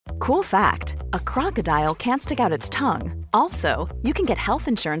Cool fact, a crocodile can't stick out its tongue. Also, you can get health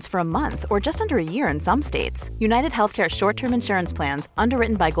insurance for a month or just under a year in some states. United Healthcare short-term insurance plans,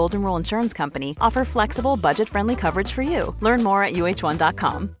 underwritten by Golden Rule Insurance Company, offer flexible, budget-friendly coverage for you. Learn more at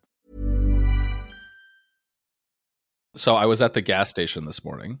uh1.com. So I was at the gas station this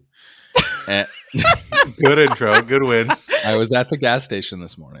morning. And Good intro, good win. I was at the gas station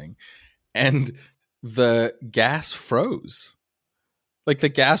this morning, and the gas froze. Like the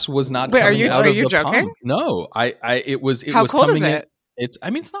gas was not. Wait, coming out are of you the joking? pump. No, it was. How was cold coming is it? It's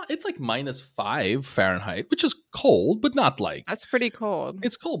like -5 Fahrenheit, which is cold, but not like. That's pretty cold.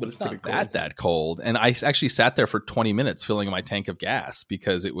 It's cold, but it's not cold. that cold. And I actually sat there for 20 minutes filling my tank of gas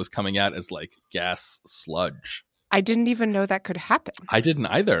because it was coming out as like gas sludge. I didn't even know that could happen. I didn't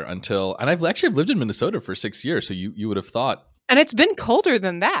either until, and I've lived in Minnesota for 6 years, so you would have thought. And it's been colder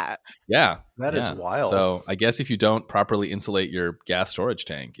than that. Yeah. That is wild. So I guess if you don't properly insulate your gas storage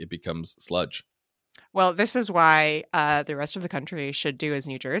tank, it becomes sludge. Well, this is why the rest of the country should do as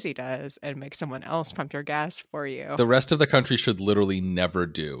New Jersey does and make someone else pump your gas for you. The rest of the country should literally never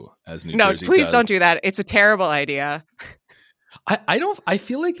do as New Jersey does. No, please don't do that. It's a terrible idea. I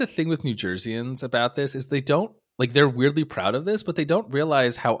feel like the thing with New Jerseyans about this is they don't, like, they're weirdly proud of this, but they don't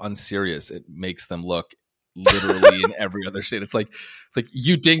realize how unserious it makes them look literally in every other state. It's like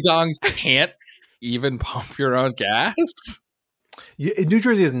you ding-dongs can't even pump your own gas. New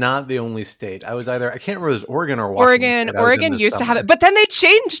Jersey is not the only state. I can't remember if it was Oregon or Washington. Oregon used to have it, but then they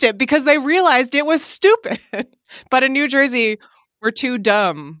changed it because they realized it was stupid. But in New Jersey, we're too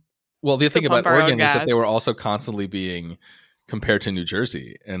dumb. Well, the thing about pump our own Oregon is that gas. they were also constantly being compared to New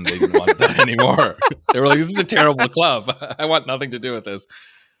Jersey, and they didn't want that anymore. They were like, this is a terrible club. I want nothing to do with this.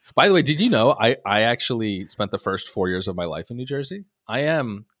 By the way, did you know I actually spent the first 4 years of my life in New Jersey? I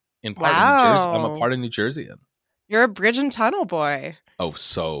am in part of New Jersey. I'm a part of New Jerseyan. You're a bridge and tunnel boy. Oh,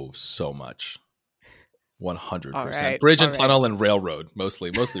 so much. 100%. All right, Bridge all and right. tunnel and railroad,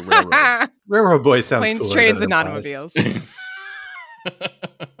 mostly railroad. Railroad Boy sounds Planes, cooler trains, than and it was. automobiles.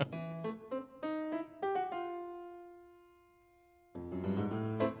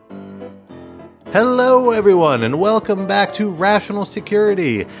 Hello, everyone, and welcome back to Rational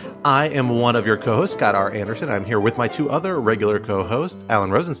Security. I am one of your co-hosts, Scott R. Anderson. I'm here with my two other regular co-hosts,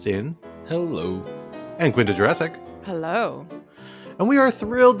 Alan Rosenstein Hello. and Quinta Jurecic. Hello. And we are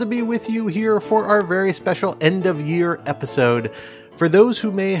thrilled to be with you here for our very special end-of-year episode. For those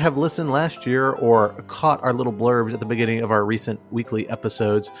who may have listened last year or caught our little blurbs at the beginning of our recent weekly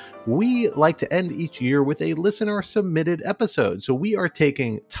episodes, we like to end each year with a listener-submitted episode. So we are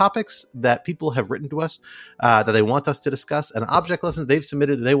taking topics that people have written to us that they want us to discuss, and object lessons they've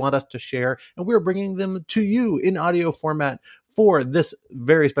submitted that they want us to share, and we're bringing them to you in audio format for this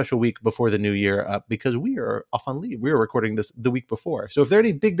very special week before the new year, because we are off on leave. We are recording this the week before. So if there are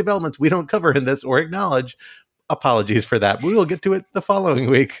any big developments we don't cover in this or acknowledge, apologies for that. We will get to it the following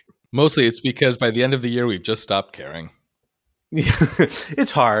week. Mostly it's because by the end of the year, we've just stopped caring.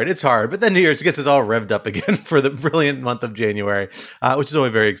 It's hard. But then New Year's gets us all revved up again for the brilliant month of January, which is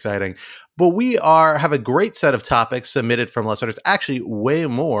always very exciting. But we have a great set of topics submitted from listeners. Actually, way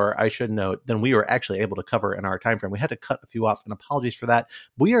more, I should note, than we were actually able to cover in our time frame. We had to cut a few off, and apologies for that.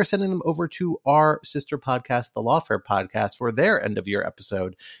 We are sending them over to our sister podcast, the Lawfare Podcast, for their end-of-year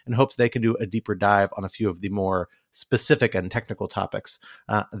episode, in hopes they can do a deeper dive on a few of the more specific and technical topics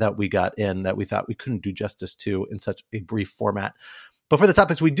that we got in that we thought we couldn't do justice to in such a brief format. But for the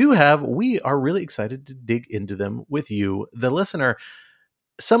topics we do have, we are really excited to dig into them with you, the listener.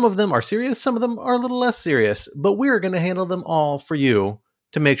 Some of them are serious, some of them are a little less serious, but we're going to handle them all for you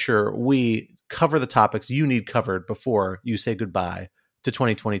to make sure we cover the topics you need covered before you say goodbye to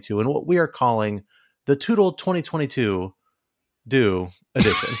 2022 and what we are calling the Tootle 2022 Do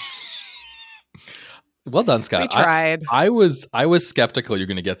Edition. Well done, Scott. We tried. I was skeptical you're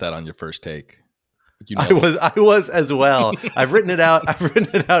going to get that on your first take. You know, I was as well. I've written it out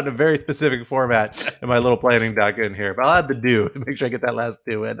in a very specific format in my little planning document here. But I'll add the do to make sure I get that last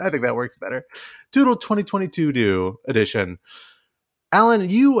two in. I think that works better. Tootle 2022 Do Edition.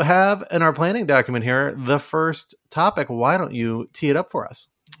 Alan, you have in our planning document here the first topic. Why don't you tee it up for us?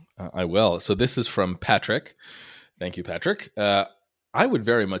 I will. So this is from Patrick. Thank you, Patrick. I would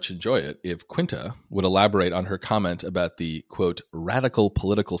very much enjoy it if Quinta would elaborate on her comment about the, quote, radical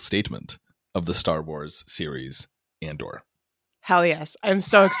political statement of the Star Wars series Andor. Hell yes. I'm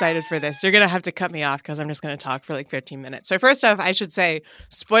so excited for this. You're going to have to cut me off because I'm just going to talk for like 15 minutes. So first off, I should say,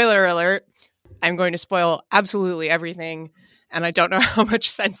 spoiler alert, I'm going to spoil absolutely everything. And I don't know how much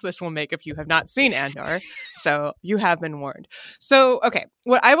sense this will make if you have not seen Andor. So you have been warned. So, okay,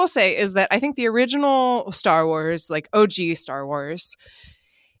 what I will say is that I think the original Star Wars, like OG Star Wars,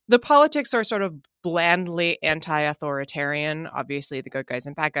 the politics are sort of blandly anti-authoritarian. Obviously, the good guys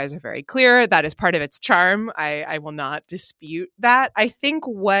and bad guys are very clear. That is part of its charm. I will not dispute that. I think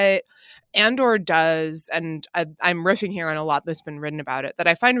what Andor does, and I'm riffing here on a lot that's been written about it, that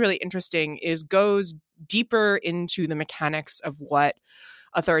I find really interesting is goes deeper into the mechanics of what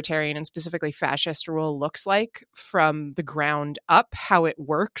authoritarian and specifically fascist rule looks like from the ground up, how it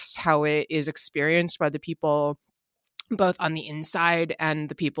works, how it is experienced by the people both on the inside and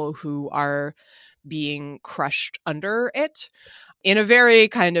the people who are being crushed under it in a very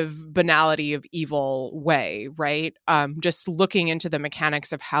kind of banality of evil way, right? Just looking into the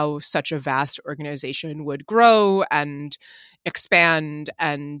mechanics of how such a vast organization would grow and expand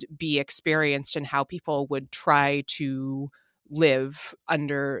and be experienced, and how people would try to live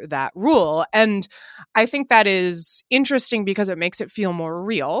under that rule. And I think that is interesting because it makes it feel more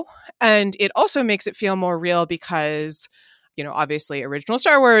real. And it also makes it feel more real because, you know, obviously original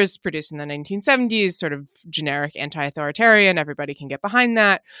Star Wars produced in the 1970s, sort of generic anti-authoritarian, everybody can get behind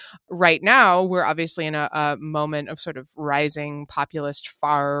that. Right now, we're obviously in a moment of sort of rising populist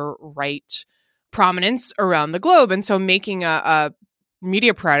far-right prominence around the globe. And so making a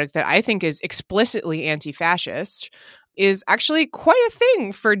media product that I think is explicitly anti-fascist is actually quite a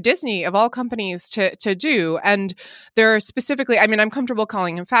thing for Disney, of all companies, to do. And there are specifically, I mean, I'm comfortable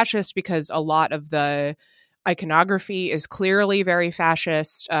calling him fascist because a lot of the iconography is clearly very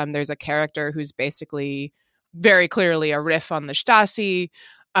fascist. There's a character who's basically very clearly a riff on the Stasi.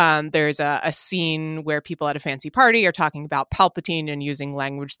 There's a scene where people at a fancy party are talking about Palpatine and using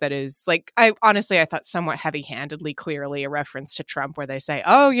language that is like, I thought somewhat heavy-handedly clearly a reference to Trump, where they say,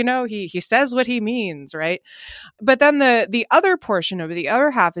 oh, you know, he says what he means, right? But then the other portion of the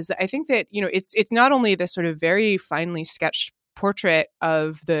other half is that I think that, you know, it's not only this sort of very finely sketched portrait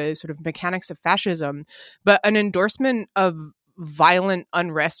of the sort of mechanics of fascism, but an endorsement of violent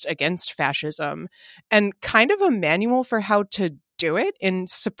unrest against fascism and kind of a manual for how to do it in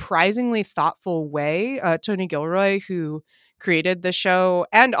surprisingly thoughtful way. Tony Gilroy, who created the show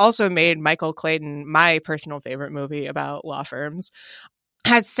and also made Michael Clayton, my personal favorite movie about law firms,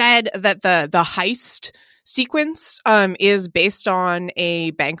 has said that the heist sequence is based on a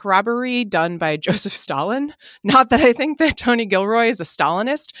bank robbery done by Joseph Stalin. Not that I think that Tony Gilroy is a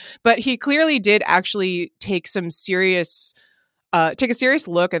Stalinist, but he clearly did actually take a serious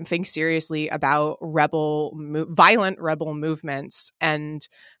look and think seriously about violent rebel movements and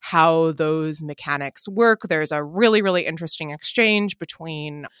how those mechanics work. There's a really, really interesting exchange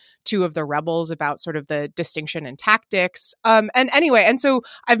between two of the rebels about sort of the distinction in tactics. And so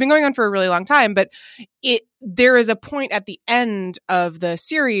I've been going on for a really long time, but there is a point at the end of the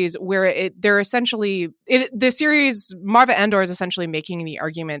series where the series Marva Andor is essentially making the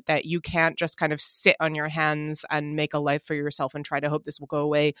argument that you can't just kind of sit on your hands and make a life for yourself and try to hope this will go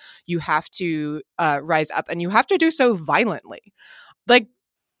away. You have to rise up, and you have to do so violently. Like,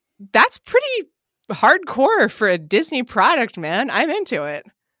 that's pretty hardcore for a Disney product, man. I'm into it.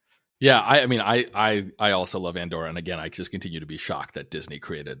 Yeah, I mean, I also love Andor, and again, I just continue to be shocked that Disney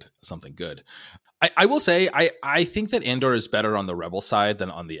created something good. I will say, I think that Andor is better on the Rebel side than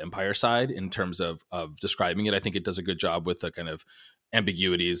on the Empire side in terms of describing it. I think it does a good job with the kind of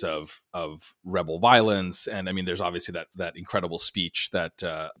ambiguities of rebel violence, and I mean, there's obviously that incredible speech that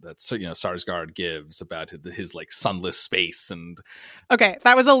Sarsgaard gives about his like sunless space, and okay,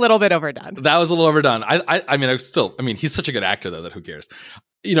 that was a little bit overdone. That was a little overdone. I mean, he's such a good actor though that who cares?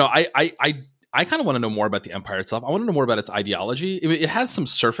 You know, I kind of want to know more about the Empire itself. I want to know more about its ideology. It has some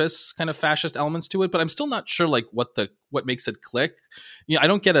surface kind of fascist elements to it, but I'm still not sure like what makes it click. You know, I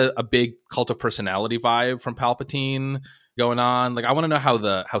don't get a big cult of personality vibe from Palpatine going on. Like, I want to know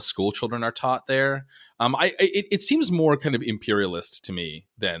how school children are taught there. It seems more kind of imperialist to me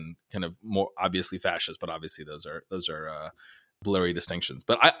than kind of more obviously fascist, but obviously those are blurry distinctions.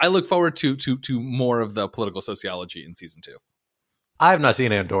 But I look forward to more of the political sociology in season 2. I have not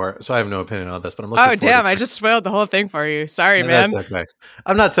seen Andor, so I have no opinion on this, but I'm looking forward damn, I just spoiled the whole thing for you. Sorry, man. That's okay.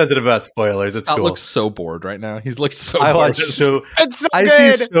 I'm not sensitive about spoilers. It's Scott cool. looks so bored right now. He's like so I bored. watch so It's so I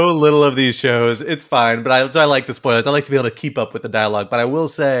good. see so little of these shows. It's fine, but I like the spoilers. I like to be able to keep up with the dialogue. But I will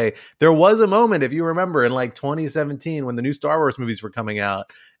say there was a moment, if you remember, in like 2017 when the new Star Wars movies were coming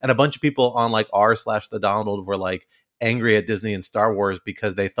out, and a bunch of people on like r/the Donald were like angry at Disney and Star Wars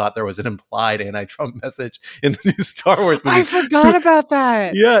because they thought there was an implied anti-Trump message in the new Star Wars movie. I forgot about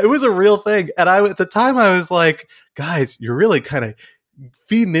that. Yeah, it was a real thing. And at the time I was like, guys, you're really kind of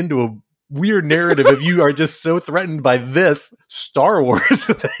feeding into weird narrative if you are just so threatened by this Star Wars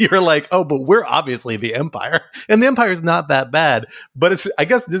that you're like, oh, but we're obviously the Empire, and the Empire is not that bad. But it's, I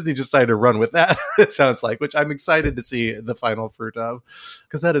guess Disney just decided to run with that. It sounds like, which I'm excited to see the final fruit of,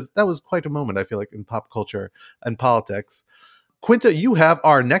 because that was quite a moment, I feel like, in pop culture and politics. Quinta, you have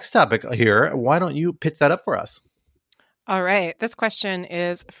our next topic here. Why don't you pitch that up for us? All right. This question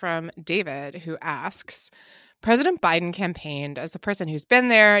is from David, who asks, President Biden campaigned as the person who's been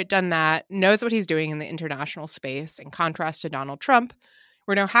there, done that, knows what he's doing in the international space, in contrast to Donald Trump.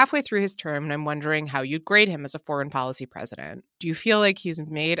 We're now halfway through his term, and I'm wondering how you'd grade him as a foreign policy president. Do you feel like he's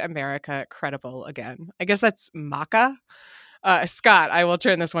made America credible again? I guess that's Maca. Scott, I will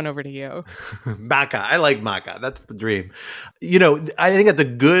turn this one over to you. Maca. I like Maca. That's the dream. You know, I think that's a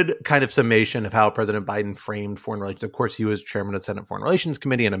good kind of summation of how President Biden framed foreign relations. Of course, he was chairman of the Senate Foreign Relations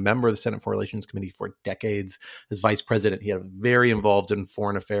Committee and a member of the Senate Foreign Relations Committee for decades. As vice president, he had very involved in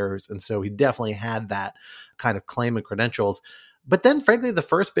foreign affairs. And so he definitely had that kind of claim and credentials. But then, frankly, the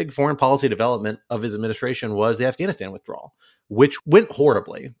first big foreign policy development of his administration was the Afghanistan withdrawal, which went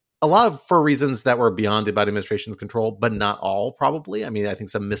horribly. A lot of for reasons that were beyond the Biden administration's control, but not all, probably. I mean, I think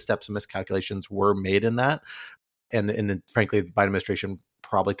some missteps and miscalculations were made in that. And frankly, the Biden administration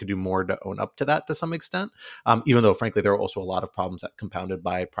probably could do more to own up to that to some extent, even though, frankly, there are also a lot of problems that compounded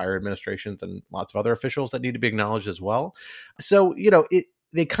by prior administrations and lots of other officials that need to be acknowledged as well. So, you know,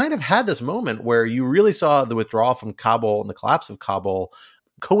 they kind of had this moment where you really saw the withdrawal from Kabul and the collapse of Kabul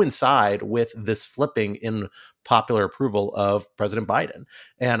coincide with this flipping in popular approval of President Biden.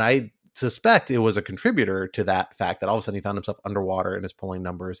 And I suspect it was a contributor to that fact that all of a sudden he found himself underwater in his polling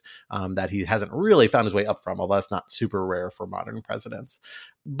numbers that he hasn't really found his way up from, although that's not super rare for modern presidents.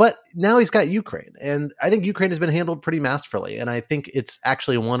 But now he's got Ukraine. And I think Ukraine has been handled pretty masterfully. And I think it's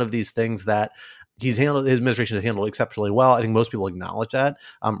actually one of these things that his administration has handled exceptionally well. I think most people acknowledge that.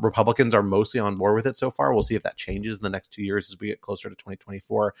 Republicans are mostly on board with it so far. We'll see if that changes in the next 2 years as we get closer to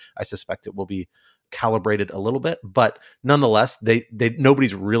 2024. I suspect it will be calibrated a little bit, but nonetheless, they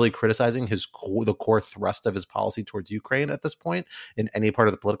nobody's really criticizing the core thrust of his policy towards Ukraine at this point in any part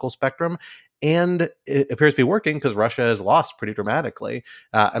of the political spectrum. And it appears to be working because Russia has lost pretty dramatically.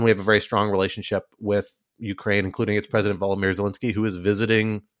 And we have a very strong relationship with Ukraine, including its president, Volodymyr Zelensky, who is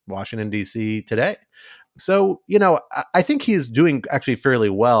visiting Washington, D.C. today. So, you know, I think he's doing actually fairly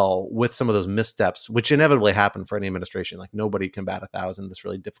well with some of those missteps, which inevitably happen for any administration. Like nobody can bat 1,000 in this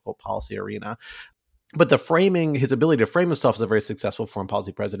really difficult policy arena. But his ability to frame himself as a very successful foreign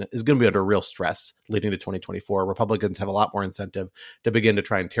policy president is going to be under real stress leading to 2024. Republicans have a lot more incentive to begin to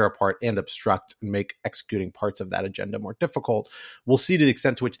try and tear apart and obstruct and make executing parts of that agenda more difficult. We'll see to the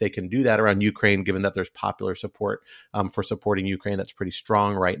extent to which they can do that around Ukraine, given that there's popular support for supporting Ukraine that's pretty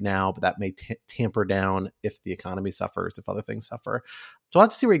strong right now, but that may tamper down if the economy suffers, if other things suffer. So I'll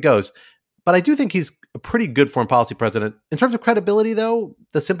have to see where he goes. But I do think he's a pretty good foreign policy president. In terms of credibility, though,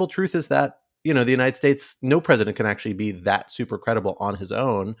 the simple truth is that you know, the United States, no president can actually be that super credible on his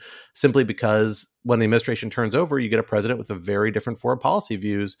own, simply because when the administration turns over, you get a president with a very different foreign policy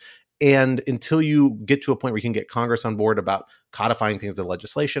views. And until you get to a point where you can get Congress on board about codifying things in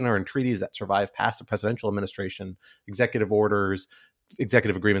legislation or in treaties that survive past the presidential administration, executive orders,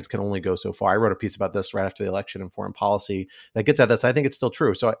 executive agreements can only go so far. I wrote a piece about this right after the election in Foreign Policy that gets at this. I think it's still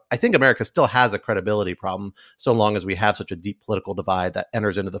true. So I think America still has a credibility problem so long as we have such a deep political divide that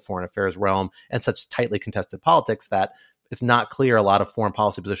enters into the foreign affairs realm and such tightly contested politics that it's not clear a lot of foreign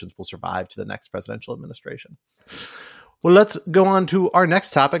policy positions will survive to the next presidential administration. Well, let's go on to our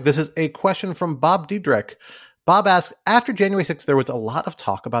next topic. This is a question from Bob Diedrich. Bob asks, after January 6th, there was a lot of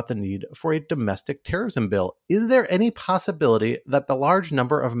talk about the need for a domestic terrorism bill. Is there any possibility that the large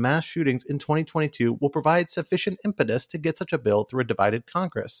number of mass shootings in 2022 will provide sufficient impetus to get such a bill through a divided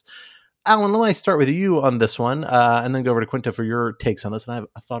Congress? Alan, let me start with you on this one, and then go over to Quinta for your takes on this, and I have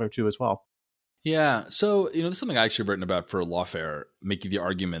a thought or two as well. Yeah, so this is something I actually have written about for Lawfare, making the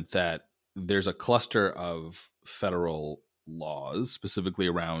argument that there's a cluster of federal laws, specifically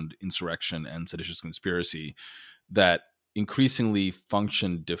around insurrection and seditious conspiracy, that increasingly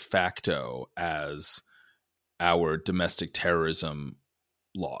function de facto as our domestic terrorism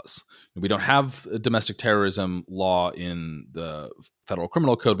laws. We don't have a domestic terrorism law in the federal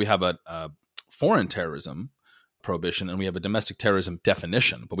criminal code. We have a foreign terrorism prohibition, and we have a domestic terrorism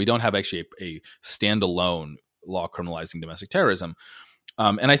definition, but we don't have actually a standalone law criminalizing domestic terrorism.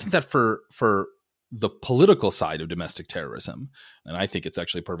 And I think that for the political side of domestic terrorism, and I think it's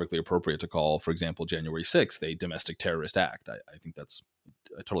actually perfectly appropriate to call, for example, January 6th a domestic terrorist act. I think that's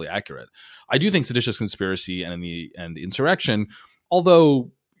totally accurate. I do think seditious conspiracy and the insurrection,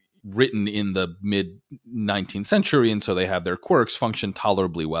 although written in the mid 19th century, and so they have their quirks, function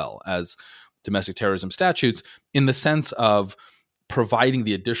tolerably well as domestic terrorism statutes in the sense of providing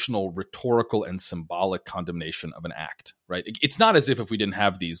the additional rhetorical and symbolic condemnation of an act, right? It's not as if we didn't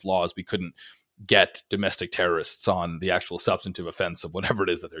have these laws, we couldn't get domestic terrorists on the actual substantive offense of whatever it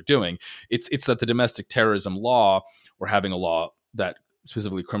is that they're doing. It's that the domestic terrorism law, or having a law that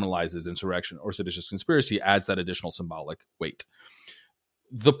specifically criminalizes insurrection or seditious conspiracy, adds that additional symbolic weight.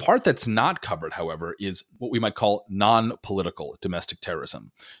 The part that's not covered, however, is what we might call non-political domestic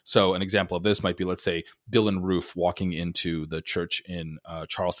terrorism. So an example of this might be, let's say, Dylann Roof walking into the church in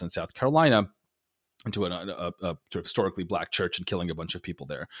Charleston, South Carolina, into a sort of historically Black church, and killing a bunch of people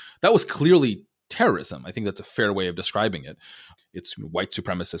there. That was clearly terrorism. I think that's a fair way of describing it. It's white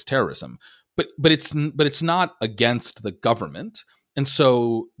supremacist terrorism, but it's not against the government, and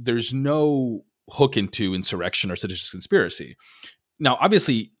so there's no hook into insurrection or seditious conspiracy. Now,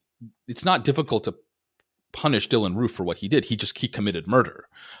 obviously, it's not difficult to punish Dylann Roof for what he did. He committed murder.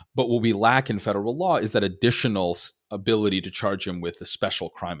 But what we lack in federal law is that additional ability to charge him with the special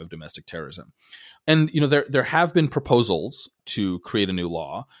crime of domestic terrorism. And there have been proposals to create a new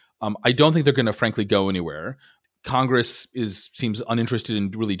law. I don't think they're going to, frankly, go anywhere. Congress seems uninterested in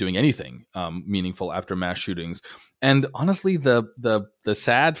really doing anything meaningful after mass shootings. And honestly, the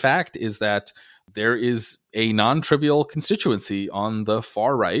sad fact is that there is a non-trivial constituency on the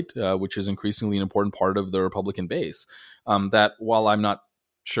far right, which is increasingly an important part of the Republican base, that while I'm not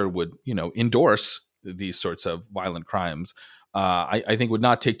sure would endorse these sorts of violent crimes, I think would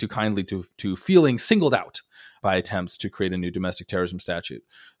not take too kindly to feeling singled out by attempts to create a new domestic terrorism statute.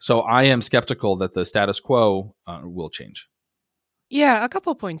 So I am skeptical that the status quo will change. Yeah, a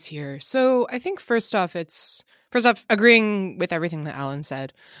couple points here. So I think first off, agreeing with everything that Alan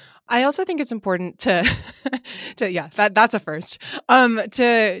said. I also think it's important to that's a first.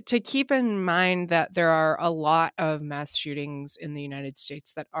 To keep in mind that there are a lot of mass shootings in the United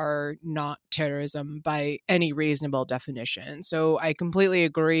States that are not terrorism by any reasonable definition. So I completely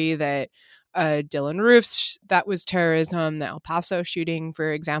agree that Dylann Roof's, that was terrorism. The El Paso shooting,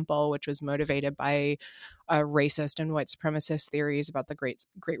 for example, which was motivated by racist and white supremacist theories about the Great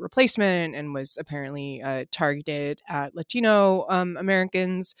Replacement and was apparently targeted at Latino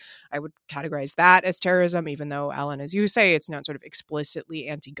Americans. I would categorize that as terrorism, even though, Alan, as you say, it's not sort of explicitly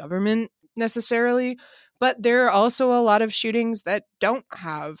anti-government necessarily. But there are also a lot of shootings that don't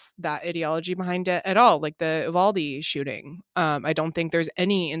have that ideology behind it at all, like the Uvalde shooting. I don't think there's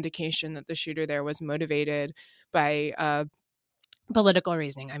any indication that the shooter there was motivated by political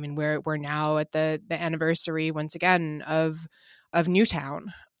reasoning. I mean, we're now at the anniversary once again of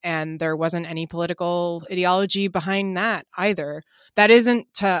Newtown, and there wasn't any political ideology behind that either. That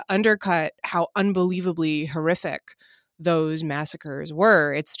isn't to undercut how unbelievably horrific those massacres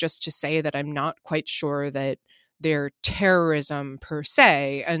were. It's just to say that I'm not quite sure that they're terrorism per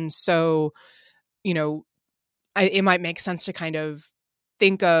se. And so, it might make sense to kind of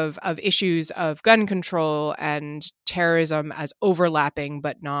think of issues of gun control and terrorism as overlapping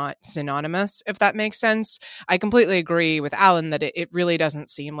but not synonymous, if that makes sense. I completely agree with Alan that it really doesn't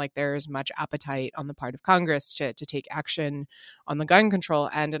seem like there's much appetite on the part of Congress to take action on the gun control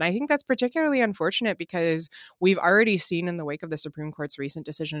end. And I think that's particularly unfortunate because we've already seen in the wake of the Supreme Court's recent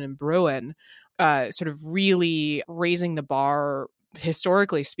decision in Bruen, sort of really raising the bar,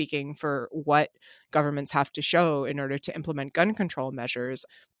 historically speaking, for what governments have to show in order to implement gun control measures.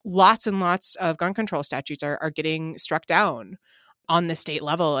 Lots and lots of gun control statutes are getting struck down on the state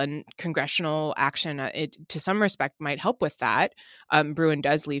level, and congressional action, to some respect, might help with that. Bruen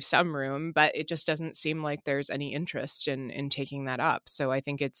does leave some room, but it just doesn't seem like there's any interest in taking that up. So I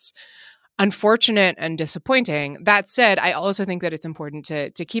think it's unfortunate and disappointing. That said, I also think that it's important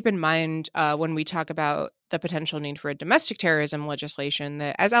to keep in mind when we talk about the potential need for a domestic terrorism legislation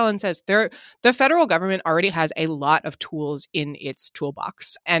that, as Alan says, the federal government already has a lot of tools in its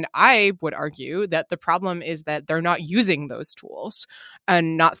toolbox. And I would argue that the problem is that they're not using those tools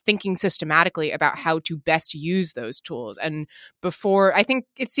and not thinking systematically about how to best use those tools. And I think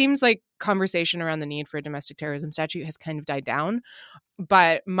it seems like conversation around the need for a domestic terrorism statute has kind of died down.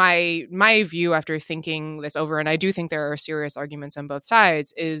 But my view after thinking this over, and I do think there are serious arguments on both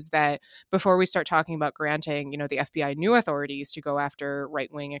sides, is that before we start talking about granting, the FBI new authorities to go after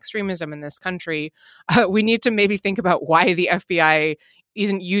right-wing extremism in this country, we need to maybe think about why the FBI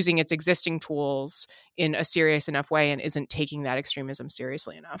isn't using its existing tools in a serious enough way and isn't taking that extremism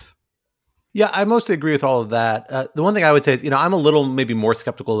seriously enough. Yeah, I mostly agree with all of that. The one thing I would say is, I'm a little maybe more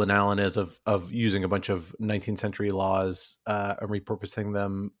skeptical than Alan is of using a bunch of 19th century laws and repurposing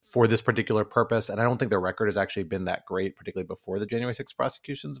them for this particular purpose. And I don't think their record has actually been that great, particularly before the January 6th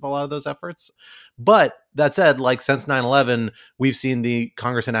prosecutions of a lot of those efforts. But that said, like since 9/11, we've seen the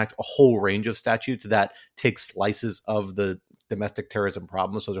Congress enact a whole range of statutes that take slices of the domestic terrorism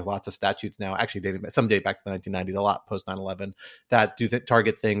problem. So there's lots of statutes now, actually some date back to the 1990s, a lot post 9/11, that do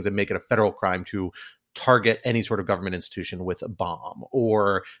target things and make it a federal crime to target any sort of government institution with a bomb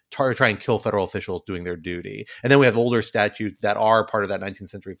or try and kill federal officials doing their duty. And then we have older statutes that are part of that 19th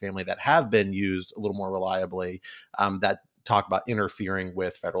century family that have been used a little more reliably, that talk about interfering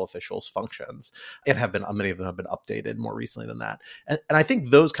with federal officials' functions, and many of them have been updated more recently than that. And I think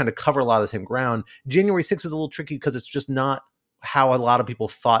those kind of cover a lot of the same ground. January 6th is a little tricky because it's just not how a lot of people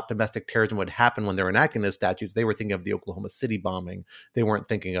thought domestic terrorism would happen when they were enacting those statutes. They were thinking of the Oklahoma City bombing. They weren't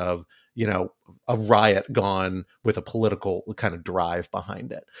thinking of, a riot gone with a political kind of drive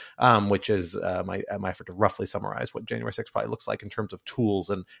behind it, which is my effort to roughly summarize what January 6th probably looks like in terms of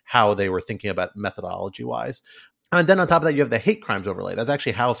tools and how they were thinking about methodology-wise. And then on top of that, you have the hate crimes overlay. That's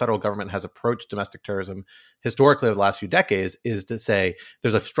actually how federal government has approached domestic terrorism historically over the last few decades, is to say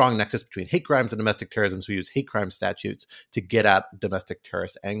there's a strong nexus between hate crimes and domestic terrorism. So we use hate crime statutes to get at domestic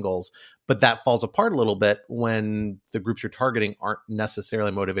terrorist angles. But that falls apart a little bit when the groups you're targeting aren't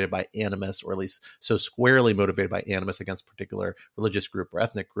necessarily motivated by animus, or at least so squarely motivated by animus against a particular religious group or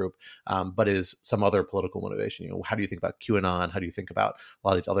ethnic group, but is some other political motivation. How do you think about QAnon? How do you think about a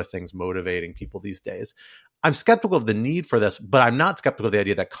lot of these other things motivating people these days? I'm skeptical of the need for this, but I'm not skeptical of the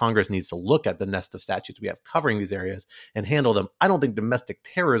idea that Congress needs to look at the nest of statutes we have covering these areas and handle them. I don't think domestic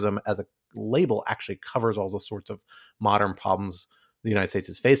terrorism as a label actually covers all the sorts of modern problems the United States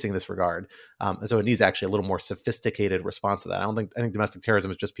is facing in this regard. And so it needs actually a little more sophisticated response to that. I think domestic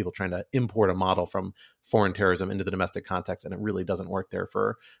terrorism is just people trying to import a model from foreign terrorism into the domestic context, and it really doesn't work there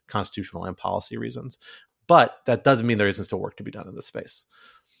for constitutional and policy reasons. But that doesn't mean there isn't still work to be done in this space.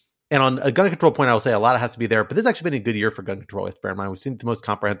 And on a gun control point, I will say a lot has to be there, but this has actually been a good year for gun control. With bear in mind, we've seen the most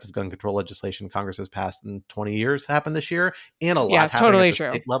comprehensive gun control legislation Congress has passed in 20 years happen this year, and a lot happening at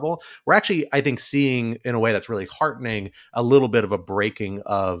the state level. We're actually, I think, seeing in a way that's really heartening a little bit of a breaking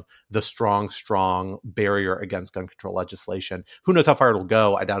of the strong barrier against gun control legislation. Who knows how far it'll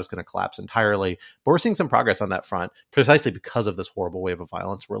go? I doubt it's going to collapse entirely, but we're seeing some progress on that front precisely because of this horrible wave of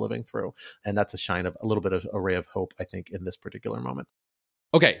violence we're living through. And that's a shine of a little bit of a ray of hope, I think, in this particular moment.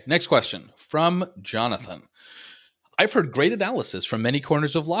 Okay, next question from Jonathan. I've heard great analysis from many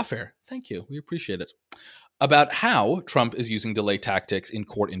corners of lawfare. Thank you. We appreciate it. About how Trump is using delay tactics in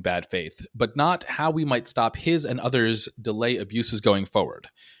court in bad faith, but not how we might stop his and others' delay abuses going forward.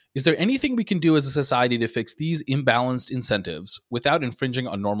 Is there anything we can do as a society to fix these imbalanced incentives without infringing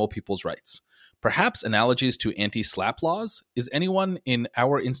on normal people's rights? Perhaps analogies to anti-SLAPP laws? Is anyone in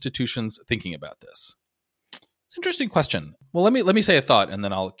our institutions thinking about this? It's an interesting question. Well, let me say a thought, and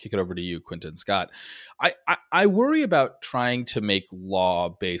then I'll kick it over to you, Quentin Scott. I worry about trying to make law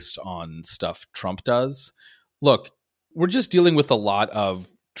based on stuff Trump does. Look, we're just dealing with a lot of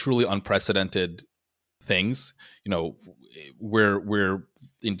truly unprecedented things. We're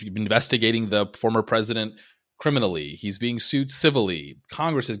investigating the former president criminally. He's being sued civilly.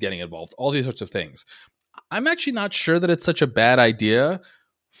 Congress is getting involved. All these sorts of things. I'm actually not sure that it's such a bad idea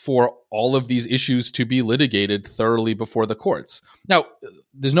for all of these issues to be litigated thoroughly before the courts. Now,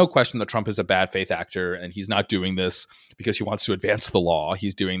 there's no question that Trump is a bad faith actor, and he's not doing this because he wants to advance the law.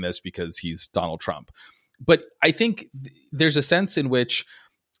 He's doing this because he's Donald Trump. But I think there's a sense in which,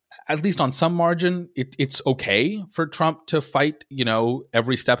 at least on some margin, it's okay for Trump to fight,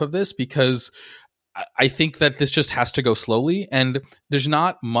 every step of this, because I think that this just has to go slowly. And there's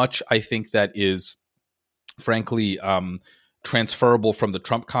not much, I think, that is, frankly, transferable from the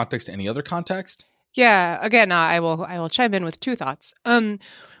Trump context to any other context? Yeah, again, I will chime in with two thoughts.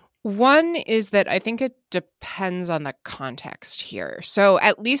 One is that I think it depends on the context here. So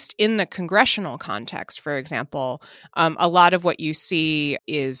at least in the congressional context, for example, a lot of what you see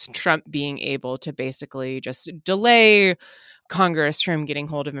is Trump being able to basically just delay Congress from getting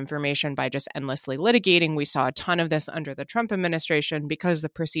hold of information by just endlessly litigating. We saw a ton of this under the Trump administration because the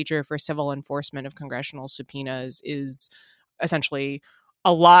procedure for civil enforcement of congressional subpoenas is essentially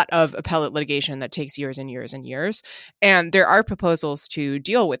a lot of appellate litigation that takes years and years and years. And there are proposals to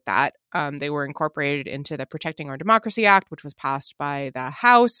deal with that. They were incorporated into the Protecting Our Democracy Act, which was passed by the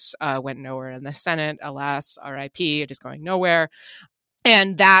House, went nowhere in the Senate. Alas, RIP, it is going nowhere.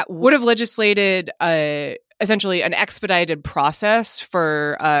 And that would have legislated essentially an expedited process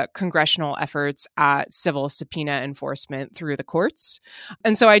for congressional efforts at civil subpoena enforcement through the courts.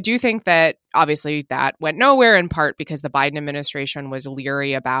 And so I do think that obviously that went nowhere, in part because the Biden administration was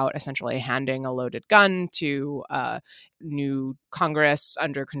leery about essentially handing a loaded gun to new Congress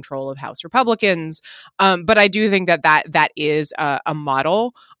under control of House Republicans. But I do think that is a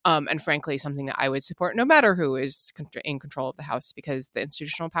model, and frankly, something that I would support no matter who is in control of the House, because the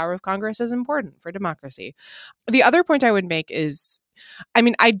institutional power of Congress is important for democracy. The other point I would make is, I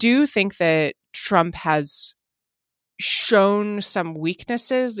mean, I do think that Trump has shown some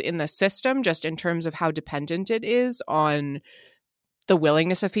weaknesses in the system just in terms of how dependent it is on the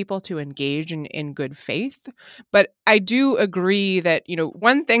willingness of people to engage in good faith. But I do agree that,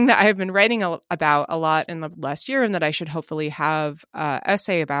 one thing that I have been writing about a lot in the last year, and that I should hopefully have an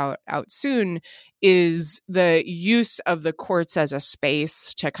essay about out soon, is the use of the courts as a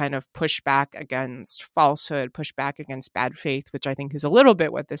space to kind of push back against falsehood, push back against bad faith, which I think is a little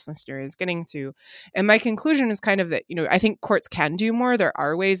bit what this listener is getting to. And my conclusion is kind of that, I think courts can do more. There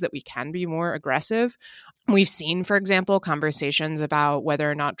are ways that we can be more aggressive. We've seen, for example, conversations about whether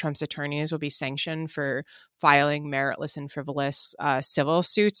or not Trump's attorneys will be sanctioned for filing meritless and frivolous civil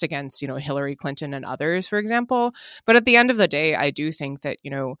suits against, Hillary Clinton and others, for example. But at the end of the day, I do think that,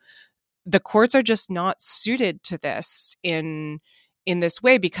 the courts are just not suited to this in this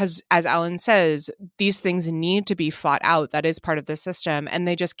way, because, as Alan says, these things need to be fought out. That is part of the system, and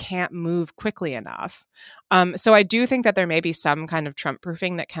they just can't move quickly enough. So I do think that there may be some kind of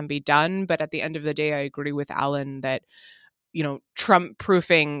Trump-proofing that can be done, but at the end of the day, I agree with Alan that,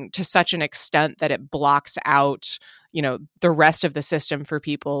 Trump-proofing to such an extent that it blocks out, the rest of the system for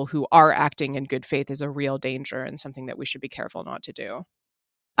people who are acting in good faith is a real danger, and something that we should be careful not to do.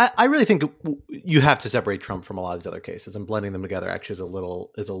 I really think you have to separate Trump from a lot of these other cases, and blending them together actually is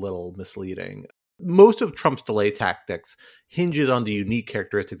a little misleading. Most of Trump's delay tactics hinges on the unique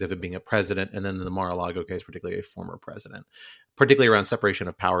characteristics of him being a president, and then in the Mar-a-Lago case, particularly a former president, particularly around separation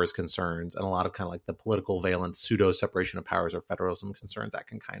of powers concerns and a lot of kind of like the political valence, pseudo separation of powers or federalism concerns that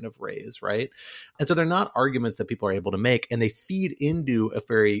can kind of raise, right? And so they're not arguments that people are able to make, and they feed into a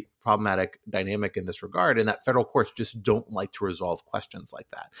very problematic dynamic in this regard, in that federal courts just don't like to resolve questions like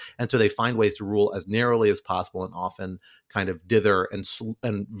that. And so they find ways to rule as narrowly as possible, and often kind of dither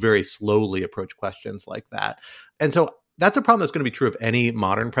and very slowly approach questions like that. And so that's a problem that's going to be true of any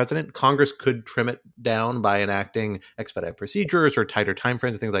modern president. Congress could trim it down by enacting expedited procedures or tighter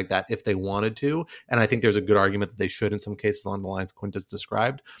timeframes and things like that if they wanted to. And I think there's a good argument that they should in some cases along the lines Quinta's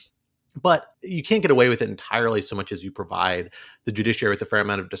described. But you can't get away with it entirely so much as you provide the judiciary with a fair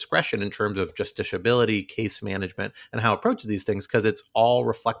amount of discretion in terms of justiciability, case management, and how it approaches these things, because it's all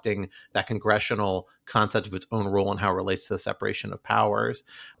reflecting that congressional concept of its own role and how it relates to the separation of powers.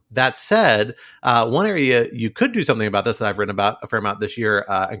 That said, one area you could do something about this that I've written about a fair amount this year,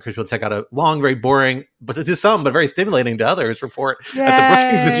 and Chris will check out a long, very boring, but to some, but very stimulating to others, report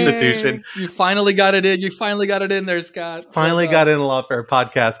at the Brookings Institution. You finally got it in. You finally got it in there, Scott. Finally got in a Lawfare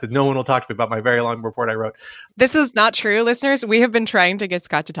podcast, because no one will talk to me about my very long report I wrote. This is not true, listeners. We have been trying to get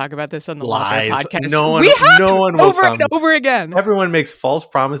Scott to talk about this on the Lawfare podcast. No one will over and over again. Everyone makes false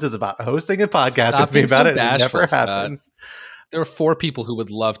promises about hosting a podcast with me about it. It never happens. There are 4 people who would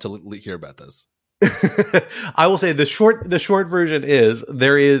love to hear about this. I will say the short version is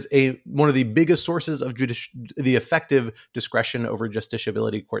there is one of the biggest sources of the effective discretion over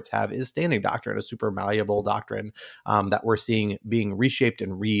justiciability courts have is standing doctrine, a super malleable doctrine that we're seeing being reshaped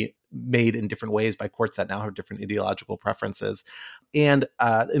and remade in different ways by courts that now have different ideological preferences. And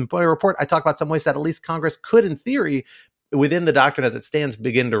in my report, I talk about some ways that at least Congress could, in theory, within the doctrine as it stands,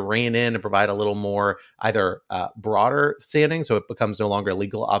 begin to rein in and provide a little more either broader standing, so it becomes no longer a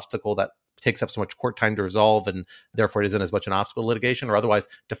legal obstacle that takes up so much court time to resolve, and therefore it isn't as much an obstacle litigation, or otherwise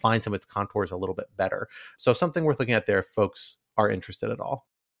define some of its contours a little bit better. So something worth looking at there if folks are interested at all.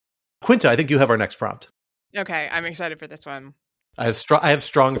 Quinta, I think you have our next prompt. Okay, I'm excited for this one. I have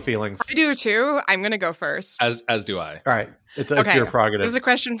strong feelings. I do too. I'm going to go first. As do I. All right. It's your prerogative. This is a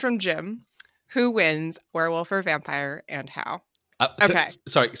question from Jim. Who wins, werewolf or vampire, and how? Okay.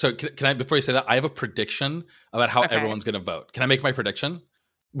 Sorry. So can I, before you say that, I have a prediction about how everyone's going to vote. Can I make my prediction?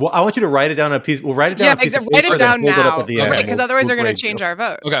 Well, I want you to write it down on a piece. We'll write it down on a piece of paper. Write it down now. Because otherwise they're going to change our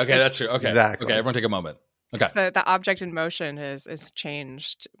vote. Okay, that's true. Okay. Exactly. Okay, everyone take a moment. Okay. The object in motion is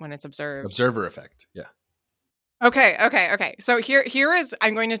changed when it's observed. Observer effect. Yeah. Okay. So here is,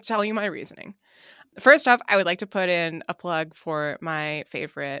 I'm going to tell you my reasoning. First off, I would like to put in a plug for my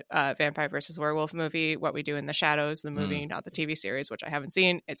favorite vampire versus werewolf movie, What We Do in the Shadows, the movie, not the TV series, which I haven't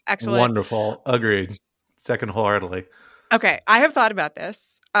seen. It's excellent. Wonderful. Agreed. Second wholeheartedly. Okay, I have thought about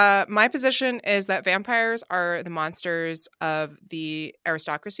this. My position is that vampires are the monsters of the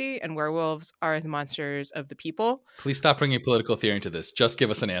aristocracy and werewolves are the monsters of the people. Please stop bringing political theory into this. Just give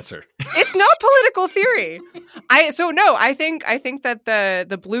us an answer. It's not political theory. I think that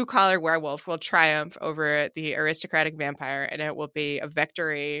the blue collar werewolf will triumph over the aristocratic vampire, and it will be a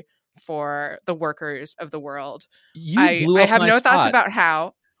victory for the workers of the world. I have no thoughts about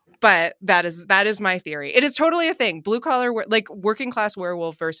how. But that is my theory. It is totally a thing. Blue collar, like working class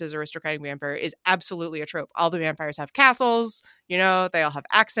werewolf versus aristocratic vampire, is absolutely a trope. All the vampires have castles. You know, they all have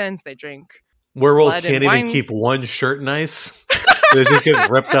accents. They drink. Werewolves can't even keep one shirt nice. They just get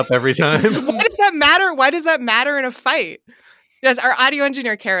ripped up every time. Why does that matter? Why does that matter in a fight? Yes, our audio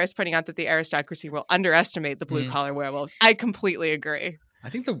engineer Kara is pointing out that the aristocracy will underestimate the blue collar werewolves. I completely agree. I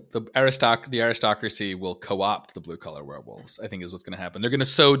think the aristocracy will co-opt the blue-collar werewolves, I think is what's going to happen. They're going to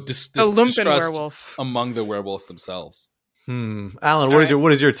sow distrust werewolf among the werewolves themselves. Alan,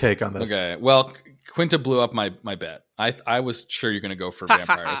 what is your take on this? Okay, well, Quinta blew up my bet. I was sure you're going to go for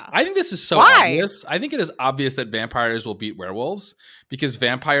vampires. I think this is so Why? obvious. I think it is obvious that vampires will beat werewolves because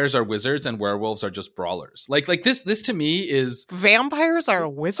vampires are wizards and werewolves are just brawlers. Like this to me is vampires are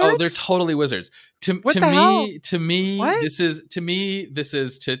wizards. Oh, they're totally wizards. To me, this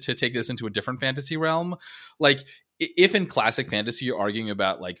is to take this into a different fantasy realm. Like if in classic fantasy you're arguing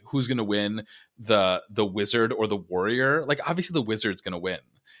about like who's going to win, the wizard or the warrior, like obviously the wizard's going to win.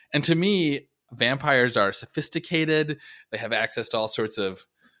 And to me, vampires are sophisticated. They have access to all sorts of,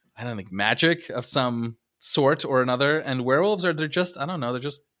 I don't think, magic of some sort or another. And werewolves they're just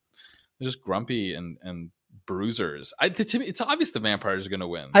grumpy and bruisers. To me, it's obvious the vampires are going to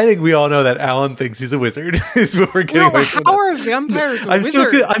win. I think we all know that Alan thinks he's a wizard. Is what we're getting. No, how are vampires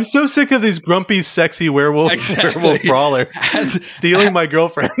wizards? I'm so sick of these grumpy, sexy werewolf brawlers stealing my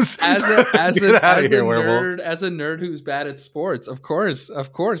girlfriends. As a nerd who's bad at sports, of course.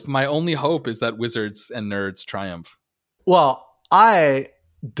 My only hope is that wizards and nerds triumph. Well, I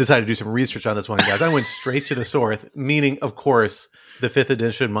decided to do some research on this one, guys. I went straight to the source, meaning, of course, the 5th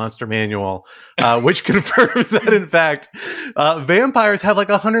edition Monster Manual, which confirms that, in fact, vampires have like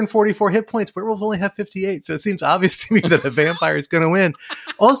 144 hit points. Werewolves only have 58. So it seems obvious to me that a vampire is going to win.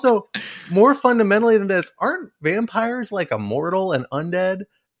 Also, more fundamentally than this, aren't vampires like immortal and undead?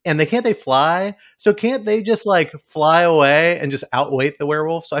 And can't they fly? So can't they just like fly away and just outweight the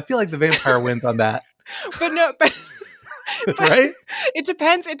werewolf? So I feel like the vampire wins on that. But right? It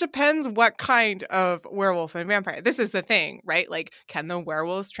depends what kind of werewolf and vampire. This is the thing, right? Like, can the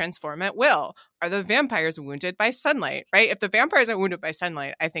werewolves transform at will? Are the vampires wounded by sunlight, right? If the vampires are wounded by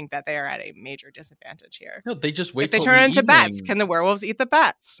sunlight, I think that they are at a major disadvantage here. No, they just wait. If they turn into bats, can the werewolves eat the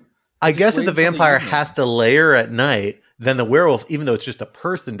bats? I guess if the vampire has to lair at night, then the werewolf, even though it's just a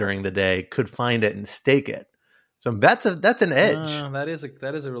person during the day, could find it and stake it. So that's an edge. That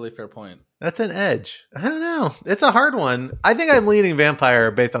is a really fair point. That's an edge. I don't know. It's a hard one. I think I'm leaning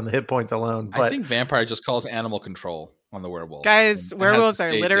vampire based on the hit points alone. But I think vampire just calls animal control on the werewolf. Guys, werewolves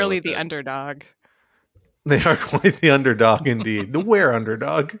are literally the underdog. They are quite the underdog indeed. The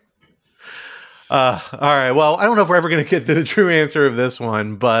underdog. All right. Well, I don't know if we're ever going to get the true answer of this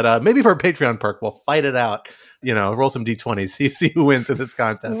one, but maybe for a Patreon perk, we'll fight it out. You know, roll some D20s, see who wins in this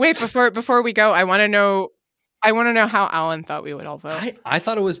contest. Wait, before we go, I want to know how Alan thought we would all vote. I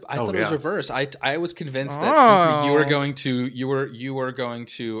thought it was it was reverse. I was convinced that you were going to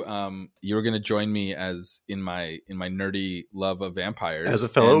join me as in my nerdy love of vampires as a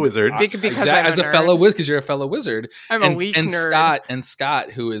fellow wizard. Because you're a fellow wizard. I'm a weak nerd.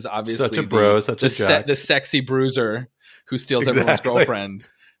 Scott, who is obviously such a bro, such a jock. The sexy bruiser who steals everyone's girlfriend,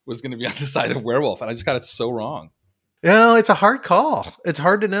 was going to be on the side of werewolf, and I just got it so wrong. You know, it's a hard call. It's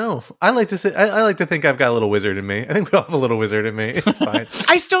hard to know. I like to think I've got a little wizard in me. I think we all have a little wizard in me. It's fine.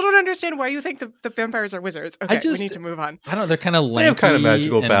 I still don't understand why you think the vampires are wizards. Okay, we need to move on. I don't know. They're kind of lanky. They have kind of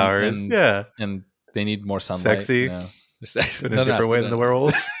magical powers. And they need more sunlight. Sexy. You know? They're sexy. In a different way than the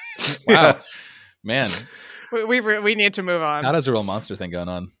werewolves. Wow. Man. We need to move on. Scott has a real monster thing going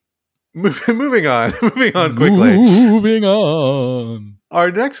on. Moving on quickly. Moving on. Our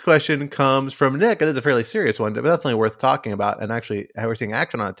next question comes from Nick, and it's a fairly serious one, but definitely worth talking about, and actually we're seeing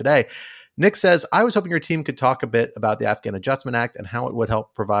action on it today. Nick says, I was hoping your team could talk a bit about the Afghan Adjustment Act and how it would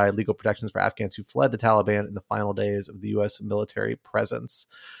help provide legal protections for Afghans who fled the Taliban in the final days of the U.S. military presence.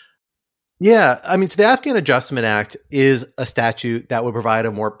 Yeah, I mean, so the Afghan Adjustment Act is a statute that would provide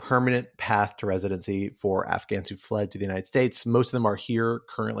a more permanent path to residency for Afghans who fled to the United States. Most of them are here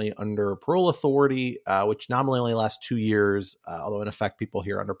currently under parole authority, which nominally only lasts 2 years, although in effect, people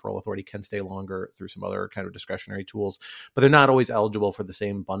here under parole authority can stay longer through some other kind of discretionary tools, but they're not always eligible for the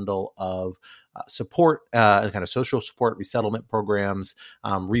same bundle of support, kind of social support, resettlement programs,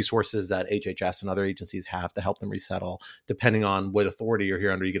 resources that HHS and other agencies have to help them resettle. Depending on what authority you're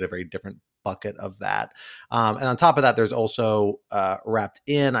here under, you get a very different bucket of that. And on top of that, there's also wrapped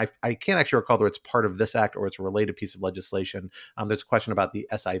in, I can't actually recall whether it's part of this act or it's a related piece of legislation. There's a question about the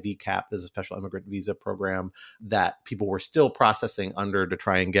SIV cap. There's a special immigrant visa program that people were still processing under to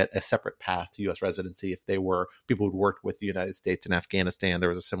try and get a separate path to U.S. residency if they were people who'd worked with the United States and Afghanistan. There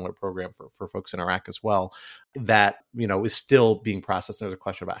was a similar program for folks in Iraq as well that, is still being processed. There's a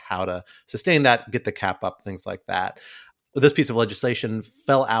question about how to sustain that, get the cap up, things like that. This piece of legislation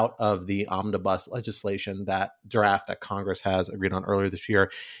fell out of the omnibus legislation, that draft that Congress has agreed on earlier this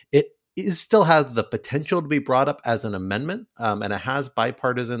year. It still has the potential to be brought up as an amendment, and it has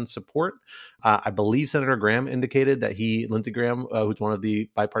bipartisan support. I believe Senator Graham indicated that Lindsey Graham, who's one of the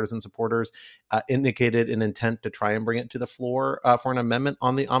bipartisan supporters, indicated an intent to try and bring it to the floor for an amendment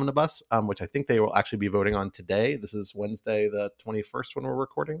on the omnibus, which I think they will actually be voting on today. This is Wednesday, the 21st, when we're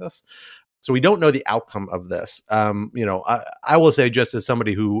recording this. So we don't know the outcome of this. I will say, just as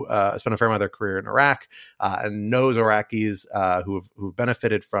somebody who spent a fair amount of their career in Iraq and knows Iraqis who've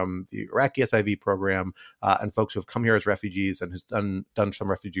benefited from the Iraqi SIV program and folks who have come here as refugees and who's done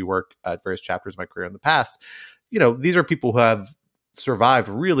some refugee work at various chapters of my career in the past, these are people who have survived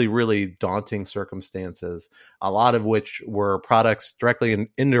really, really daunting circumstances, a lot of which were products directly and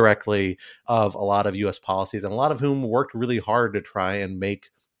indirectly of a lot of U.S. policies, and a lot of whom worked really hard to try and make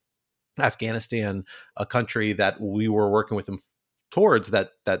Afghanistan a country that we were working with them towards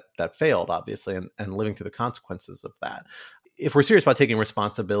that failed, obviously, and living through the consequences of that. If we're serious about taking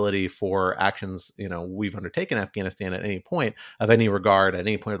responsibility for actions, we've undertaken in Afghanistan at any point of any regard, at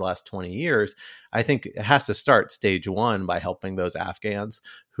any point of the last 20 years, I think it has to start stage one by helping those Afghans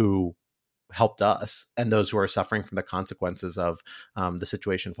who helped us and those who are suffering from the consequences of the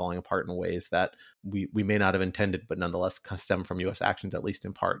situation falling apart in ways that we may not have intended, but nonetheless stem from U.S. actions, at least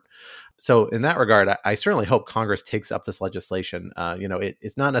in part. So in that regard, I certainly hope Congress takes up this legislation.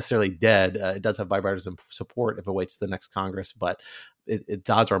 It's not necessarily dead. It does have bipartisan support if it waits to the next Congress, but its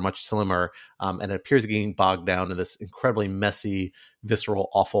odds are much slimmer, and it appears getting bogged down in this incredibly messy, visceral,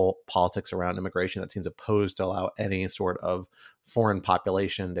 awful politics around immigration that seems opposed to allow any sort of foreign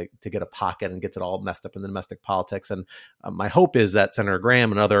population to get a pocket, and gets it all messed up in the domestic politics. And my hope is that Senator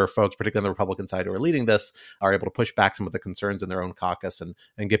Graham and other folks, particularly on the Republican side who are leading this, are able to push back some of the concerns in their own caucus and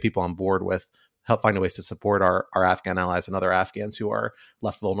get people on board with help find ways to support our Afghan allies and other Afghans who are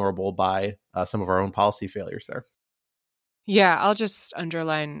left vulnerable by some of our own policy failures there. Yeah, I'll just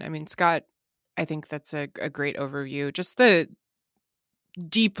underline, Scott, I think that's a great overview. Just the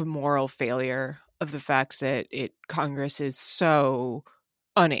deep moral failure of the fact that Congress is so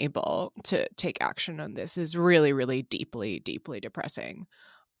unable to take action on this is really, really deeply, deeply depressing.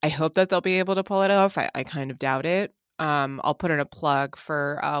 I hope that they'll be able to pull it off. I kind of doubt it. I'll put in a plug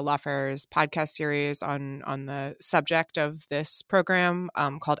for Lawfare's podcast series on the subject of this program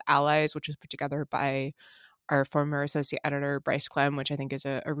called Allies, which was put together by our former associate editor, Bryce Clem, which I think is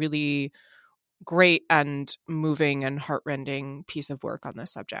a really great and moving and heartrending piece of work on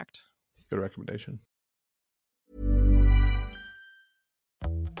this subject. Good recommendation.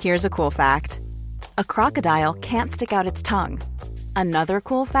 Here's a cool fact. A crocodile can't stick out its tongue. Another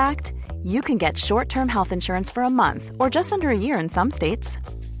cool fact, you can get short-term health insurance for a month or just under a year in some states.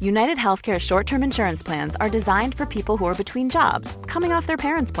 United Healthcare short-term insurance plans are designed for people who are between jobs, coming off their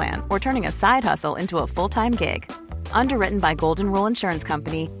parents' plan, or turning a side hustle into a full-time gig. Underwritten by Golden Rule Insurance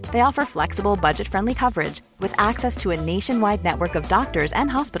Company, they offer flexible, budget-friendly coverage with access to a nationwide network of doctors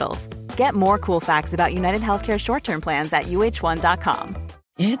and hospitals. Get more cool facts about United Healthcare short-term plans at uh1.com.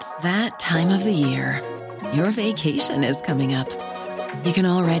 It's that time of the year. Your vacation is coming up. You can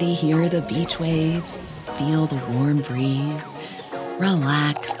already hear the beach waves, feel the warm breeze,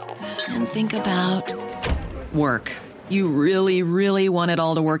 relax, and think about work. You really, really want it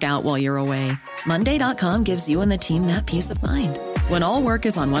all to work out while you're away. Monday.com gives you and the team that peace of mind. When all work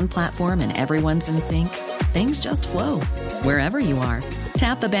is on one platform and everyone's in sync, things just flow. Wherever you are,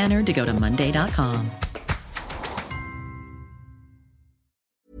 tap the banner to go to Monday.com.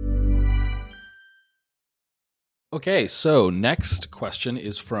 Okay, so next question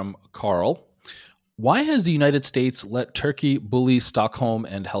is from Carl. Why has the United States let Turkey bully Stockholm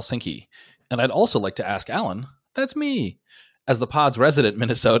and Helsinki? And I'd also like to ask Alan, that's me, as the pod's resident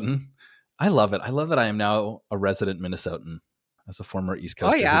Minnesotan. I love it. I love that I am now a resident Minnesotan as a former East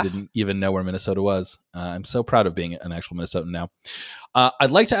Coaster who didn't even know where Minnesota was. I'm so proud of being an actual Minnesotan now.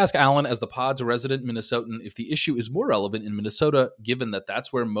 I'd like to ask Alan, as the pod's resident Minnesotan, if the issue is more relevant in Minnesota, given that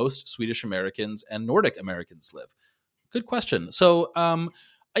that's where most Swedish Americans and Nordic Americans live. Good question. So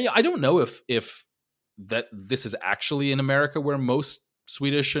I don't know if that this is actually in America where most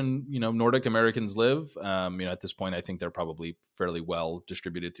Swedish and Nordic Americans live. At this point, I think they're probably fairly well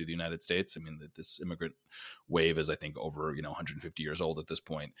distributed through the United States. I mean, this immigrant wave is, I think, over 150 years old at this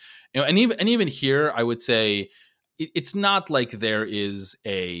point. And even here, I would say it's not like there is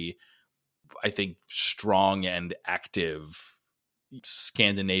a, I think, strong and active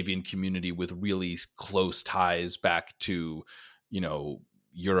Scandinavian community with really close ties back to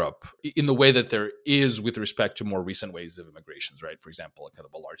Europe in the way that there is with respect to more recent waves of immigrations, right? For example, a kind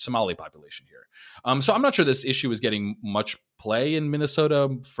of a large Somali population here. So I'm not sure this issue is getting much play in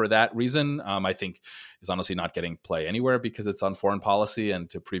Minnesota for that reason. I think it's honestly not getting play anywhere because it's on foreign policy. And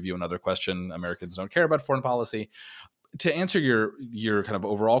to preview another question, Americans don't care about foreign policy. To answer your kind of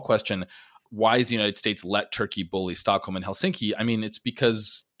overall question, why is the United States let Turkey bully Stockholm and Helsinki? I mean, it's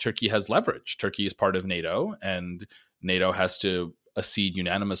because Turkey has leverage. Turkey is part of NATO, and NATO has to accede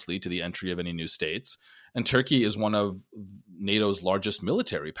unanimously to the entry of any new states. And Turkey is one of NATO's largest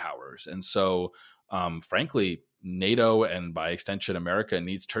military powers. And so, frankly, NATO and by extension, America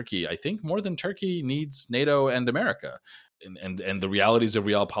needs Turkey, I think, more than Turkey needs NATO and America. And the realities of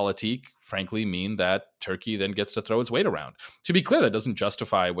realpolitik, frankly, mean that Turkey then gets to throw its weight around. To be clear, that doesn't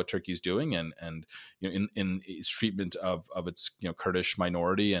justify what Turkey's doing and in its treatment of its Kurdish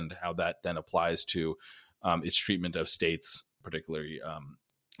minority and how that then applies to its treatment of states, particularly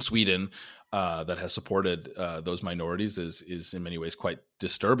Sweden, that has supported those minorities is in many ways quite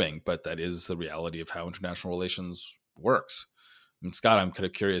disturbing. But that is the reality of how international relations works. And Scott, I'm kind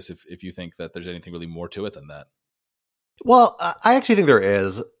of curious if you think that there's anything really more to it than that. Well, I actually think there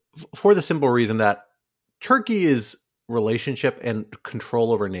is, for the simple reason that Turkey's relationship and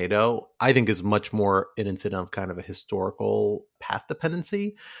control over NATO, I think, is much more an incident of kind of a historical path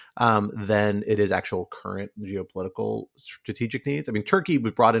dependency than it is actual current geopolitical strategic needs. I mean, Turkey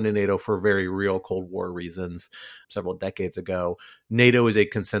was brought into NATO for very real Cold War reasons several decades ago. NATO is a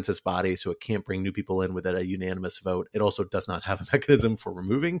consensus body, so it can't bring new people in without a unanimous vote. It also does not have a mechanism for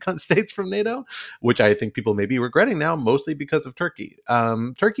removing states from NATO, which I think people may be regretting now, mostly because of Turkey.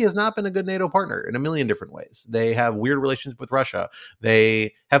 Turkey has not been a good NATO partner in a million different ways. They have weird relations with Russia.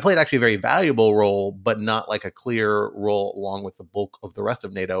 They have played actually a very valuable role, but not like a clear role along with the bulk of the rest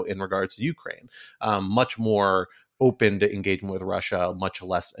of NATO in regards to Ukraine. Much more open to engagement with Russia, much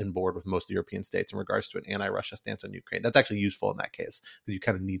less on board with most European states in regards to an anti-Russia stance on Ukraine. That's actually useful in that case, because you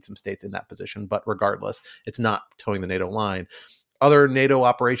kind of need some states in that position. But regardless, it's not towing the NATO line. Other NATO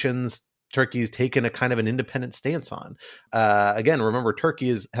operations, Turkey's taken a kind of an independent stance on. Again, remember,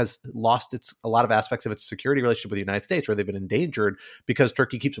 Turkey has lost a lot of aspects of its security relationship with the United States, where they've been endangered because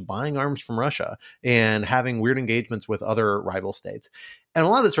Turkey keeps buying arms from Russia and having weird engagements with other rival states. And a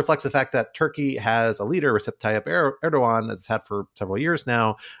lot of this reflects the fact that Turkey has a leader, Recep Tayyip Erdogan, that's had for several years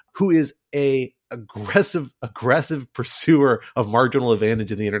now, who is a aggressive pursuer of marginal advantage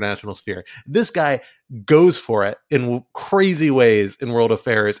in the international sphere. This guy goes for it in crazy ways in world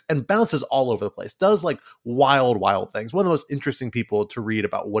affairs and bounces all over the place, does like wild things. One of the most interesting people to read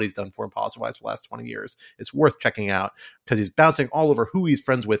about what he's done foreign policy-wise for the last 20 years. It's worth checking out because he's bouncing all over. Who he's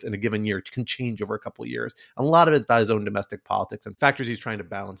friends with in a given year can change over a couple of years. A lot of it's about his own domestic politics and factors he's trying to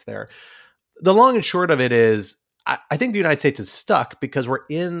balance there. The long and short of it is, I think the United States is stuck because we're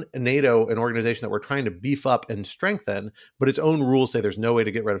in NATO, an organization that we're trying to beef up and strengthen, but its own rules say there's no way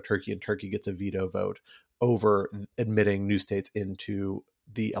to get rid of Turkey, and Turkey gets a veto vote over admitting new states into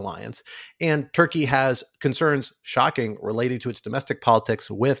the alliance. And Turkey has concerns, shocking, relating to its domestic politics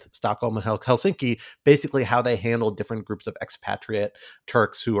with Stockholm and Helsinki, basically how they handle different groups of expatriate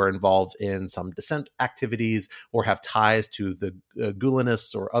Turks who are involved in some dissent activities or have ties to the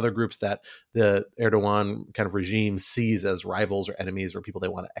Gulenists or other groups that the Erdogan kind of regime sees as rivals or enemies or people they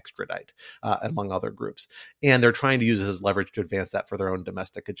want to extradite, among other groups. And they're trying to use this as leverage to advance that for their own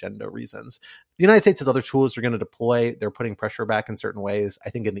domestic agenda reasons. The United States has other tools they're going to deploy. They're putting pressure back in certain ways. I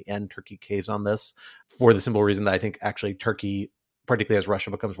think in the end, Turkey caves on this for the simple reason that I think actually Turkey, particularly as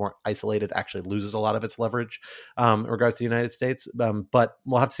Russia becomes more isolated, actually loses a lot of its leverage in regards to the United States. But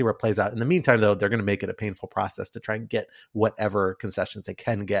we'll have to see where it plays out. In the meantime, though, they're going to make it a painful process to try and get whatever concessions they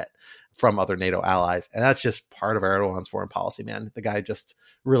can get from other NATO allies. And that's just part of Erdogan's foreign policy, man. The guy just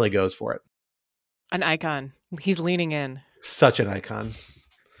really goes for it. An icon. He's leaning in. Such an icon.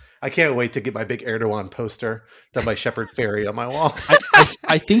 I can't wait to get my big Erdogan poster done by Shepard Fairey on my wall.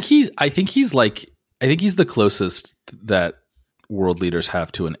 I think he's the closest that world leaders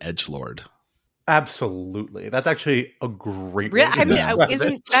have to an edgelord. Absolutely. That's actually a great way to describe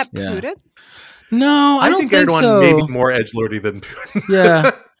isn't that Putin? No, I don't think Erdogan so. may be more edgelordy than Putin.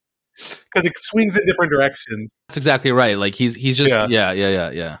 Yeah. because it swings in different directions. That's exactly right. Like he's just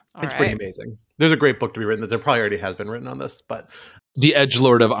yeah. It's pretty amazing. There's a great book to be written that there probably already has been written on this, but The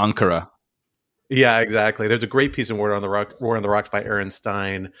Edgelord of Ankara. Yeah, exactly. There's a great piece in War on the Rocks by Aaron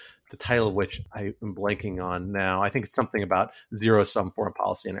Stein, the title of which I am blanking on now. I think it's something about zero-sum foreign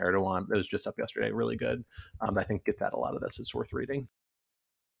policy in Erdogan. It was just up yesterday. Really good. I think gets at a lot of this. It's worth reading.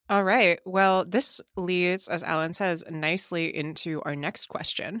 All right. Well, this leads, as Alan says, nicely into our next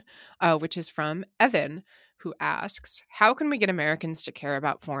question, which is from Evan, who asks, how can we get Americans to care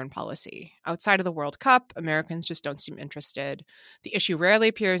about foreign policy? Outside of the World Cup, Americans just don't seem interested. The issue rarely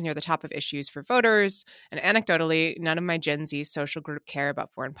appears near the top of issues for voters. And anecdotally, none of my Gen Z social group care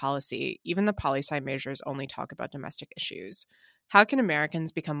about foreign policy. Even the poli-sci majors only talk about domestic issues. How can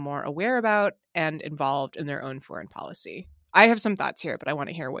Americans become more aware about and involved in their own foreign policy? I have some thoughts here, but I want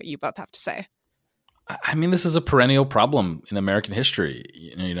to hear what you both have to say. I mean, this is a perennial problem in American history.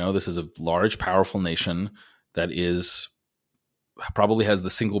 You know, this is a large, powerful nation that probably has the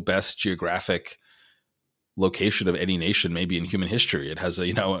single best geographic location of any nation, maybe in human history. It has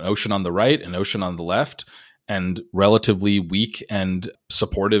an ocean on the right, an ocean on the left, and relatively weak and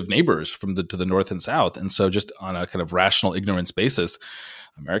supportive neighbors to the north and south. And so just on a kind of rational ignorance basis,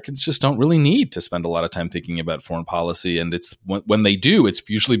 Americans just don't really need to spend a lot of time thinking about foreign policy. And it's when they do, it's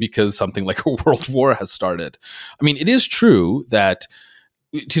usually because something like a world war has started. I mean, it is true that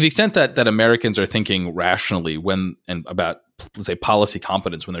to the extent that Americans are thinking rationally about, let's say, policy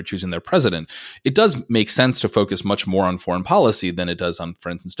competence when they're choosing their president, it does make sense to focus much more on foreign policy than it does on, for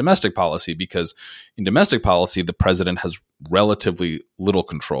instance, domestic policy, because in domestic policy, the president has relatively little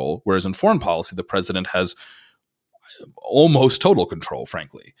control, whereas in foreign policy, the president has almost total control,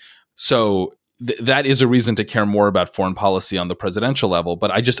 frankly. So that is a reason to care more about foreign policy on the presidential level.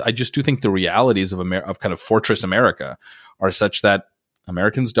 But I just do think the realities of kind of fortress America are such that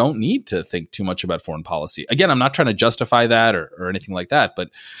Americans don't need to think too much about foreign policy. Again, I'm not trying to justify that or anything like that, but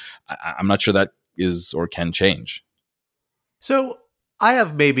I'm not sure that is or can change. So I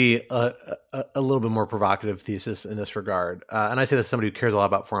have maybe a little bit more provocative thesis in this regard. And I say this as somebody who cares a lot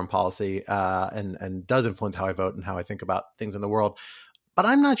about foreign policy and does influence how I vote and how I think about things in the world. But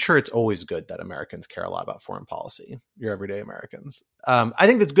I'm not sure it's always good that Americans care a lot about foreign policy, your everyday Americans. I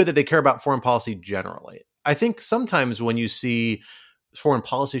think it's good that they care about foreign policy generally. I think sometimes when you see foreign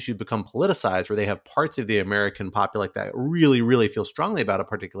policy issues become politicized, where they have parts of the American populace that really, really feel strongly about a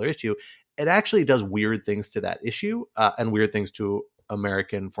particular issue, it actually does weird things to that issue and weird things to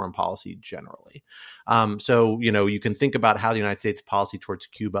American foreign policy generally. So, you can think about how the United States policy towards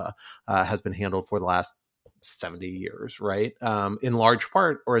Cuba has been handled for the last 70 years, right? In large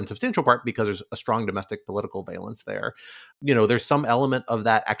part or in substantial part because there's a strong domestic political valence there. There's some element of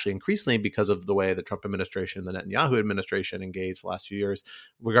that actually increasingly because of the way the Trump administration, the Netanyahu administration engaged the last few years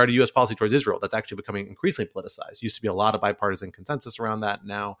regarding U.S. policy towards Israel. That's actually becoming increasingly politicized. Used to be a lot of bipartisan consensus around that,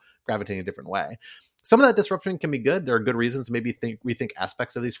 now gravitating a different way. Some of that disruption can be good. There are good reasons to maybe rethink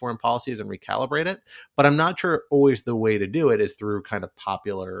aspects of these foreign policies and recalibrate it. But I'm not sure always the way to do it is through kind of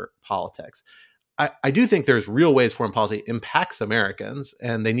popular politics. I do think there's real ways foreign policy impacts Americans,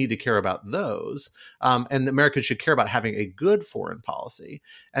 and they need to care about those. And Americans should care about having a good foreign policy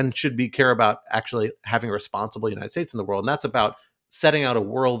and should care about actually having a responsible United States in the world. And that's about setting out a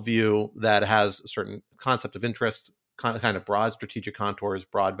worldview that has a certain concept of interest, kind of broad strategic contours,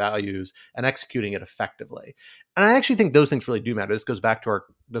 broad values, and executing it effectively. And I actually think those things really do matter. This goes back to our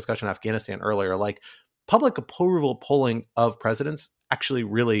discussion on Afghanistan earlier. Like, public approval polling of presidents actually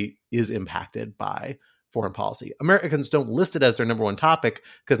really is impacted by foreign policy. Americans don't list it as their number one topic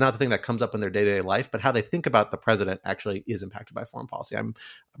because not the thing that comes up in their day-to-day life, but how they think about the president actually is impacted by foreign policy. I'm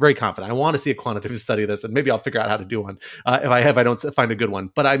very confident. I want to see a quantitative study of this, and maybe I'll figure out how to do one if I don't find a good one.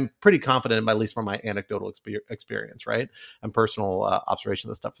 But I'm pretty confident, at least from my anecdotal experience, right, and personal observation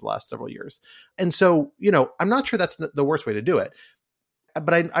of this stuff for the last several years. And so, I'm not sure that's the worst way to do it.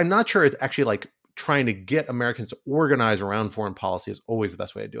 But I'm not sure it's actually like trying to get Americans to organize around foreign policy is always the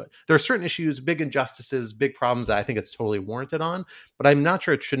best way to do it. There are certain issues, big injustices, big problems that I think it's totally warranted on, but I'm not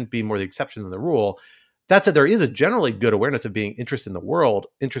sure it shouldn't be more the exception than the rule. That said, there is a generally good awareness of being interested in the world,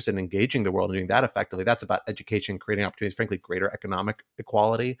 interested in engaging the world and doing that effectively. That's about education, creating opportunities, frankly, greater economic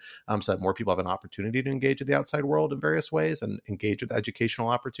equality, so that more people have an opportunity to engage with the outside world in various ways and engage with educational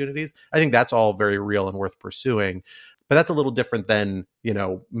opportunities. I think that's all very real and worth pursuing. But that's a little different than,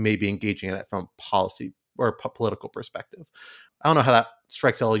 maybe engaging in it from a policy or a political perspective. I don't know how that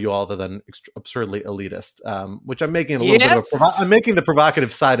strikes all you all other than absurdly elitist, which I'm making a little bit of I'm making the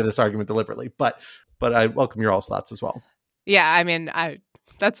provocative side of this argument deliberately, but I welcome your all's thoughts as well. Yeah, I mean,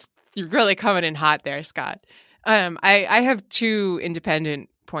 you're really coming in hot there, Scott. I have two independent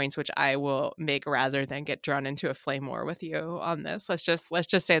points, which I will make rather than get drawn into a flame war with you on this. Let's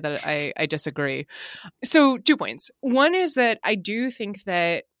just say that I disagree. So 2 points. One is that I do think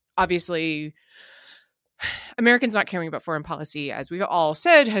that obviously Americans not caring about foreign policy, as we've all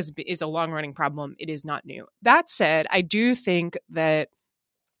said, is a long-running problem. It is not new. That said, I do think that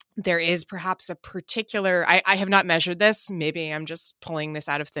there is perhaps a particular, I have not measured this. Maybe I'm just pulling this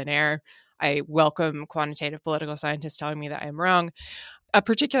out of thin air. I welcome quantitative political scientists telling me that I'm wrong. A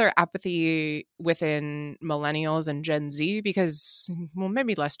particular apathy within millennials and Gen Z, because, well,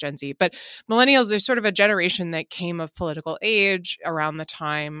 maybe less Gen Z, but millennials, there's sort of a generation that came of political age around the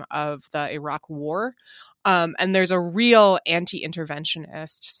time of the Iraq War. And there's a real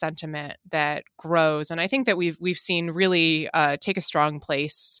anti-interventionist sentiment that grows. And I think that we've seen really take a strong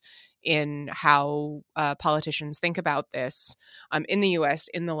place in how politicians think about this in the U.S.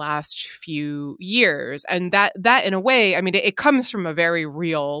 in the last few years. And that in a way, I mean, it comes from a very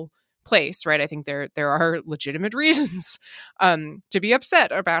real place, right? I think there are legitimate reasons to be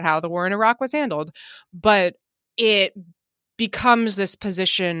upset about how the war in Iraq was handled. But it becomes this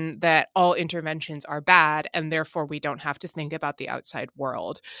position that all interventions are bad, and therefore we don't have to think about the outside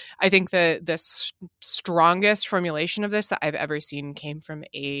world. I think the strongest formulation of this that I've ever seen came from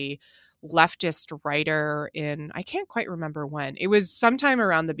a leftist writer in, I can't quite remember when. It was sometime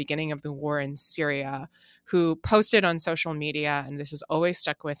around the beginning of the war in Syria, who posted on social media, and this has always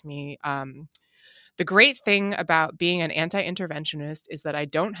stuck with me, the great thing about being an anti-interventionist is that I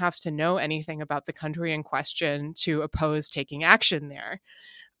don't have to know anything about the country in question to oppose taking action there,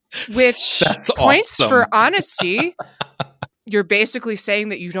 which That's points awesome. for honesty. You're basically saying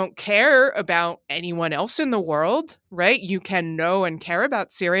that you don't care about anyone else in the world, right? You can know and care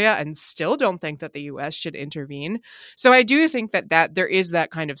about Syria and still don't think that the U.S. should intervene. So I do think that there is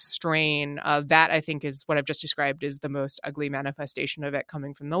that kind of strain of that. I think is what I've just described is the most ugly manifestation of it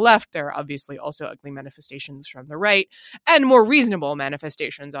coming from the left. There are obviously also ugly manifestations from the right and more reasonable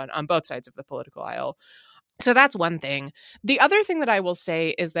manifestations on both sides of the political aisle. So that's one thing. The other thing that I will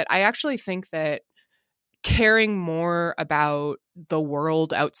say is that I actually think that caring more about the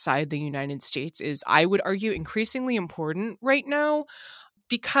world outside the United States is, I would argue, increasingly important right now.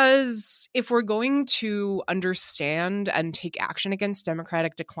 Because if we're going to understand and take action against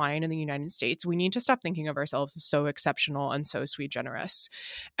democratic decline in the United States, we need to stop thinking of ourselves as so exceptional and so sui generis.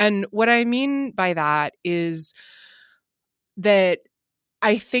 And what I mean by that is that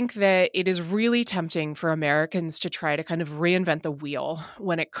I think that it is really tempting for Americans to try to kind of reinvent the wheel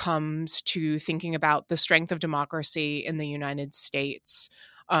when it comes to thinking about the strength of democracy in the United States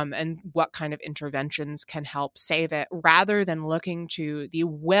and what kind of interventions can help save it, rather than looking to the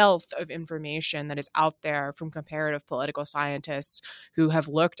wealth of information that is out there from comparative political scientists who have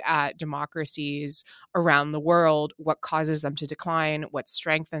looked at democracies around the world, what causes them to decline, what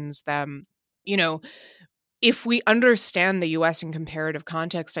strengthens them. You know, if we understand the U.S. in comparative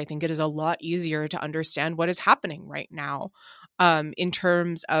context, I think it is a lot easier to understand what is happening right now in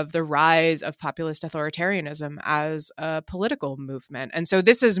terms of the rise of populist authoritarianism as a political movement. And so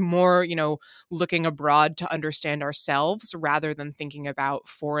this is more, looking abroad to understand ourselves rather than thinking about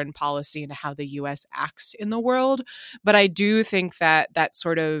foreign policy and how the U.S. acts in the world. But I do think that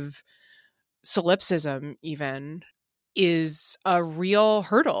sort of solipsism even is a real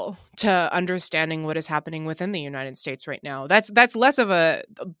hurdle to understanding what is happening within the United States right now. That's less of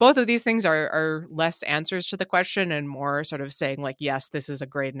both of these things are less answers to the question and more sort of saying like, yes, this is a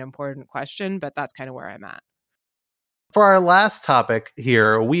great and important question, but that's kind of where I'm at. For our last topic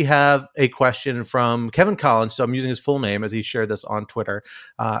here, we have a question from Kevin Collins. So I'm using his full name as he shared this on Twitter.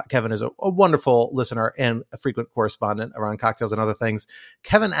 Kevin is a wonderful listener and a frequent correspondent around cocktails and other things.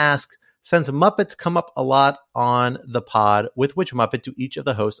 Kevin asks, since Muppets come up a lot on the pod, with which Muppet do each of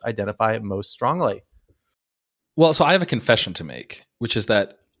the hosts identify most strongly? Well, so I have a confession to make, which is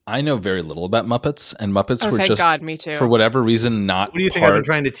that I know very little about Muppets, and Muppets were thank just, God, me too. for whatever reason, not What do you think I've been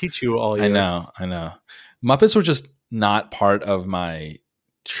trying to teach you all year? I know. Muppets were just not part of my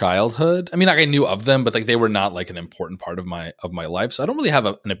childhood. I mean, like I knew of them, but like they were not like an important part of my life. So I don't really have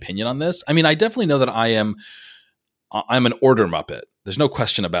an opinion on this. I mean, I definitely know that I'm an order Muppet. There's no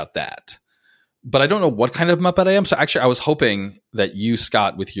question about that. But I don't know what kind of Muppet I am. So actually, I was hoping that you,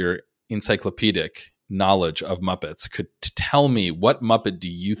 Scott, with your encyclopedic knowledge of Muppets, could tell me what Muppet do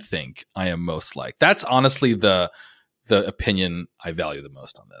you think I am most like? That's honestly the opinion I value the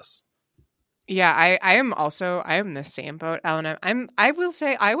most on this. Yeah, I am the same boat, Ellen. I will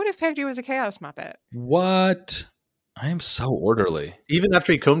say I would have pegged you as a Chaos Muppet. What? I am so orderly. Even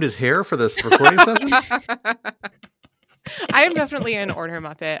after he combed his hair for this recording session? I am definitely an Order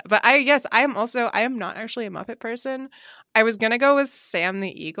Muppet, but I am not actually a Muppet person. I was gonna go with Sam the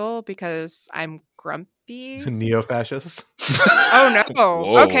Eagle because I'm grumpy. Neo-fascist. Oh no!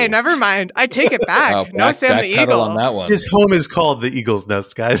 Whoa. Okay, never mind. I take it back. Wow, No Sam the backpedal Eagle. on that one. His home is called the Eagle's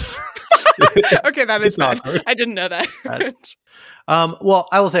Nest, guys. Okay, that is It's fine. awkward. I didn't know that. Well,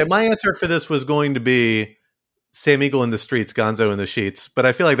 I will say my answer for this was going to be Sam Eagle in the streets, Gonzo in the sheets. But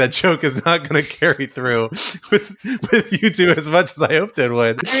I feel like that joke is not going to carry through with you two as much as I hoped it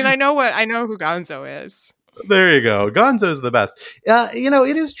would. I mean, I know who Gonzo is. There you go. Gonzo's the best.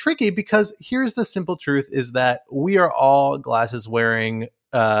 It is tricky because here's the simple truth is that we are all glasses wearing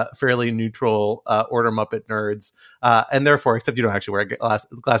fairly neutral Order Muppet nerds. And therefore, except you don't actually wear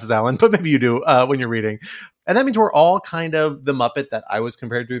glasses, Alan, but maybe you do when you're reading. And that means we're all kind of the Muppet that I was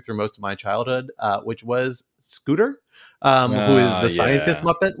compared to through most of my childhood, which was Scooter, who is the scientist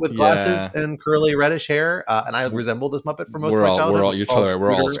Muppet with glasses and curly reddish hair. And I resemble this Muppet for most of my childhood.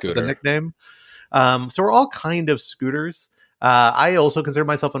 We're all Scooter as a nickname. So we're all kind of Scooters. I also consider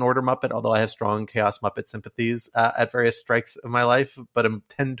myself an Order Muppet, although I have strong Chaos Muppet sympathies at various strikes of my life, but I'm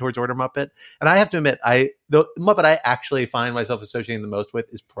tend towards Order Muppet. And I have to admit, the Muppet I actually find myself associating the most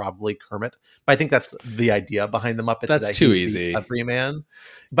with is probably Kermit. But I think that's the idea behind the Muppet. That's too easy. Everyman.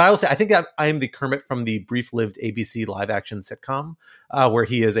 But I will say, I think I am the Kermit from the brief-lived ABC live-action sitcom, where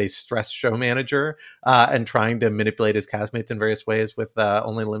he is a stress show manager and trying to manipulate his castmates in various ways with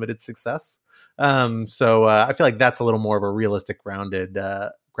only limited success. So I feel like that's a little more of a realistic, grounded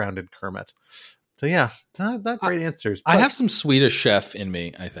Kermit. So yeah, not great answers. I have some Swedish Chef in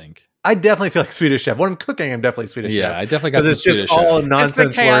me, I think. I definitely feel like Swedish Chef. When I'm cooking, I'm definitely Swedish Chef. Yeah, I definitely got some because it's Swedish just all Chef.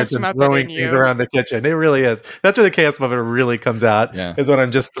 nonsense words and Muppet throwing in things you. around the kitchen. It really is. That's where the Chaos Muppet really comes out. Yeah. Is when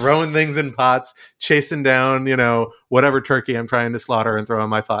I'm just throwing things in pots, chasing down, whatever turkey I'm trying to slaughter and throw in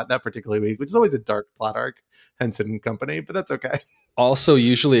my pot that particular week, which is always a dark plot arc, Henson and Company, but that's okay. Also,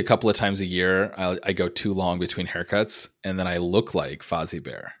 usually a couple of times a year, I go too long between haircuts, and then I look like Fozzie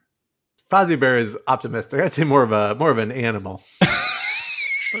Bear. Fozzie Bear is optimistic. I'd say more of an animal.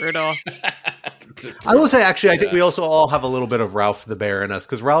 Brutal. I will say, actually, I think we also all have a little bit of Ralph the Bear in us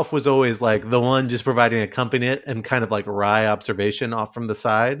because Ralph was always like the one just providing accompaniment and kind of like wry observation off from the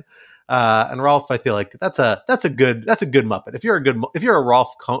side. And Ralph, I feel like that's a good Muppet. If you're a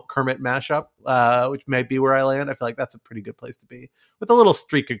Ralph Kermit mashup, which may be where I land, I feel like that's a pretty good place to be with a little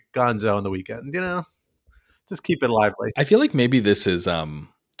streak of Gonzo on the weekend. Just keep it lively. I feel like maybe this is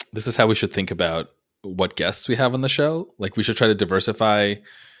how we should think about what guests we have on the show. Like we should try to diversify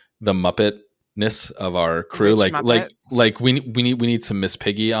the Muppetness of our crew. Which Like we need some Miss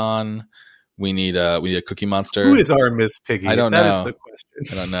Piggy on. We need a Cookie Monster. Who is our Miss Piggy? I don't know. know. That is the question.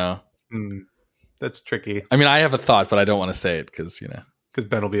 I don't know. That's tricky. I mean, I have a thought, but I don't want to say it because Because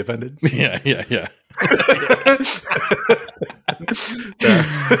Ben will be offended. Yeah.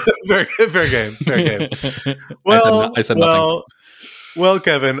 Fair game. Well, I said nothing. Well,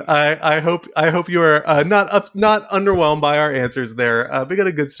 Kevin, I hope you are not underwhelmed by our answers there. We got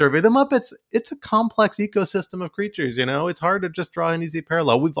a good survey. The Muppets, it's a complex ecosystem of creatures. It's hard to just draw an easy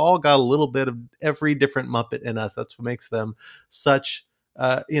parallel. We've all got a little bit of every different Muppet in us. That's what makes them such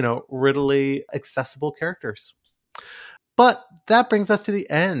readily accessible characters. But that brings us to the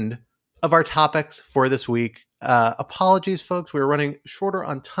end of our topics for this week. Apologies, folks. We were running shorter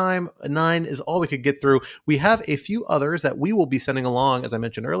on time. 9 is all we could get through. We have a few others that we will be sending along, as I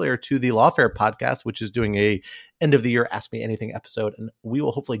mentioned earlier, to the Lawfare podcast, which is doing a end of the year Ask Me Anything episode. And we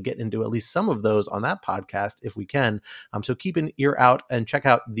will hopefully get into at least some of those on that podcast if we can. So keep an ear out and check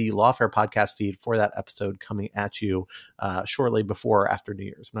out the Lawfare podcast feed for that episode coming at you shortly before or after New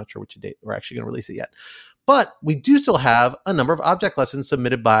Year's. I'm not sure which date we're actually going to release it yet. But we do still have a number of object lessons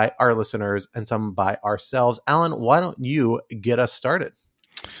submitted by our listeners and some by ourselves. Alan, why don't you get us started?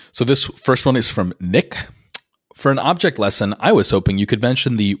 So this first one is from Nick. For an object lesson, I was hoping you could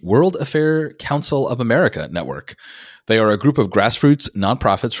mention the World Affair Council of America Network. They are a group of grassroots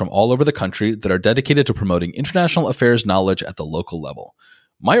nonprofits from all over the country that are dedicated to promoting international affairs knowledge at the local level.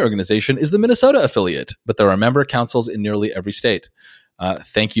 My organization is the Minnesota affiliate, but there are member councils in nearly every state.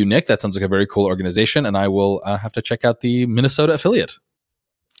 Thank you, Nick. That sounds like a very cool organization, and I will have to check out the Minnesota affiliate.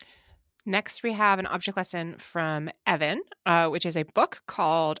 Next, we have an object lesson from Evan, which is a book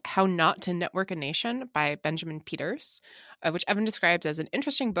called How Not to Network a Nation by Benjamin Peters, which Evan describes as an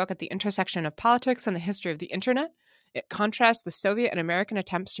interesting book at the intersection of politics and the history of the internet. It contrasts the Soviet and American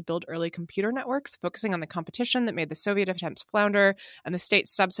attempts to build early computer networks, focusing on the competition that made the Soviet attempts flounder and the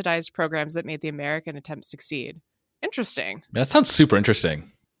state-subsidized programs that made the American attempts succeed. Interesting. That sounds super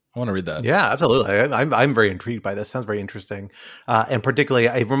interesting. I want to read that. Yeah, absolutely. I'm very intrigued by this. Sounds very interesting, and particularly,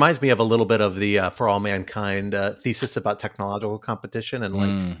 it reminds me of a little bit of the For All Mankind thesis about technological competition and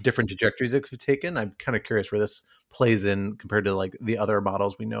like different trajectories it could have taken. I'm kind of curious where this plays in compared to like the other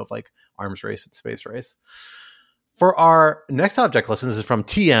models we know of, like arms race and space race. For our next object lesson, this is from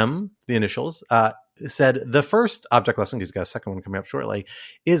TM, the initials, said the first object lesson, he's got a second one coming up shortly,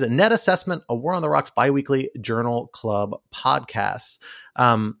 is Net Assessment, a War on the Rocks biweekly journal club podcast.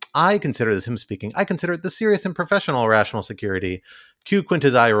 I consider this him speaking. I consider it the serious and professional rational security. Cue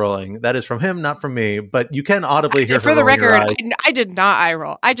Quinta's eye rolling. That is from him, not from me, but you can audibly hear for the record, I did not eye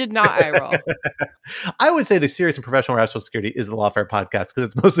roll. I did not eye roll. I would say the serious and professional rational security is the Lawfare podcast because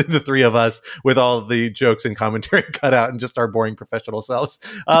it's mostly the three of us with all the jokes and commentary cut out and just our boring professional selves.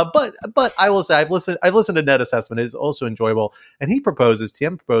 But I will say I've listened to Net Assessment. It is also enjoyable. And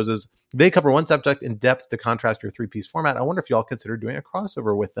TM proposes, they cover one subject in depth to contrast your three-piece format. I wonder if y'all consider doing a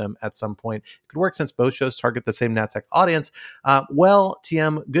crossover with them at some point. It could work since both shows target the same NatSec audience. Well,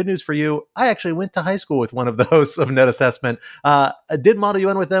 TM, good news for you. I actually went to high school with one of the hosts of Net Assessment. I did Model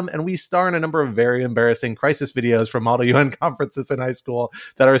UN with them, and we star in a number of very embarrassing crisis videos from Model UN conferences in high school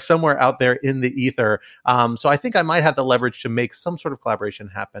that are somewhere out there in the ether. So I think I might have the leverage to make some sort of collaboration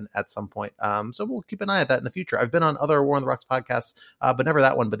happen at some point. So we'll keep an eye at that in the future. I've been on other War on the Rocks podcasts, but never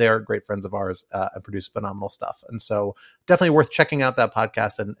that one. But they are great friends of ours and produce phenomenal stuff. And so definitely worth checking out that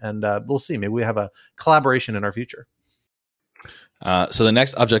podcast. And we'll see. Maybe we have a collaboration in our future. So the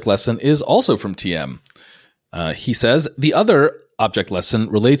next object lesson is also from TM. He says, the other object lesson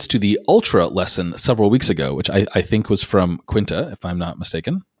relates to the Ultra lesson several weeks ago, which I think was from Quinta, if I'm not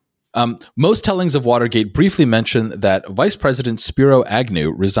mistaken. Most tellings of Watergate briefly mention that Vice President Spiro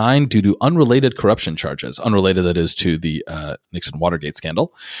Agnew resigned due to unrelated corruption charges. Unrelated, that is, to the Nixon Watergate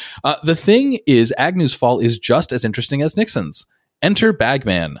scandal. The thing is, Agnew's fall is just as interesting as Nixon's. Enter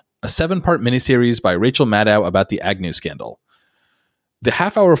Bagman, a 7-part miniseries by Rachel Maddow about the Agnew scandal. The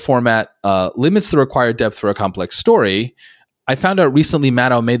half-hour format limits the required depth for a complex story. I found out recently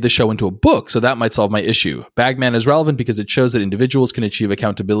Maddow made the show into a book, so that might solve my issue. Bagman is relevant because it shows that individuals can achieve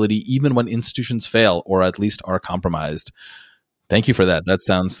accountability even when institutions fail or at least are compromised. Thank you for that. That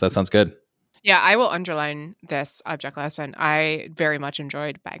sounds good. Yeah, I will underline this object lesson. I very much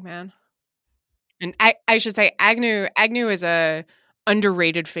enjoyed Bagman. And I should say Agnew is a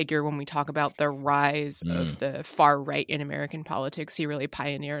underrated figure when we talk about the rise of the far right in American politics. He really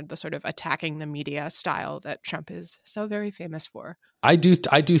pioneered the sort of attacking the media style that Trump is so very famous for. I do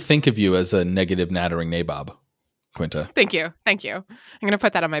think of you as a negative nattering nabob, Quinta. Thank you. I'm going to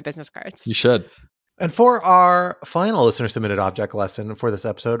put that on my business cards. You should. And for our final listener-submitted object lesson for this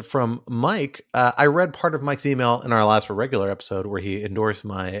episode from Mike, I read part of Mike's email in our last regular episode where he endorsed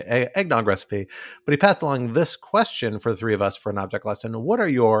my eggnog recipe, but he passed along this question for the three of us for an object lesson. What are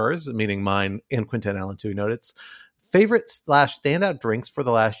yours, meaning mine and Quinta and Alan too, notes, favorite/standout drinks for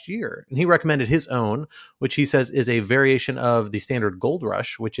the last year? And he recommended his own, which he says is a variation of the standard Gold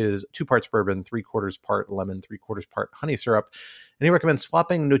Rush, which is 2 parts bourbon, 3/4 part lemon, 3/4 part honey syrup. And he recommends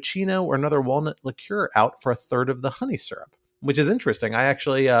swapping Nocino or another walnut liqueur out for 1/3 of the honey syrup, which is interesting. I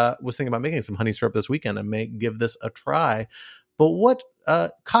actually was thinking about making some honey syrup this weekend and may give this a try. But what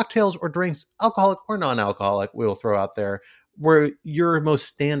cocktails or drinks, alcoholic or non-alcoholic, we will throw out there, were your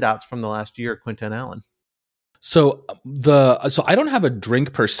most standouts from the last year, Quinta and Alan? So I don't have a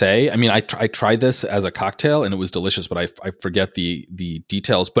drink per se. I mean, I tried this as a cocktail and it was delicious, but I forget the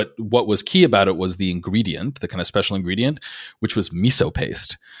details. But what was key about it was the ingredient, the kind of special ingredient, which was miso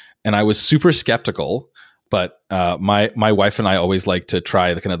paste. And I was super skeptical, but my wife and I always like to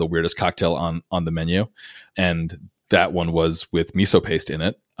try the kind of the weirdest cocktail on the menu, and that one was with miso paste in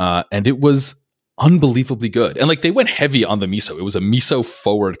it, and it was unbelievably good. And like they went heavy on the miso. It was a miso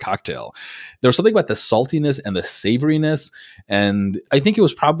forward cocktail. There was something about the saltiness and the savoriness. And I think it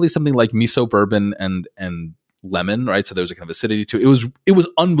was probably something like miso bourbon and lemon, right? So there was a kind of acidity to it. It was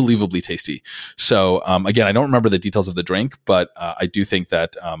unbelievably tasty. So again, I don't remember the details of the drink, but I do think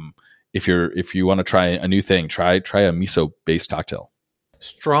that if you want to try a new thing, try a miso based cocktail.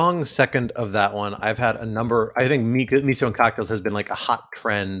 Strong second of that one. I've had a number. I think miso and cocktails has been like a hot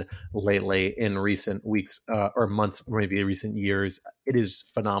trend lately in recent weeks or months, or maybe recent years. It is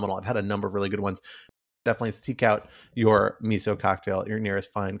phenomenal. I've had a number of really good ones. Definitely seek out your miso cocktail, your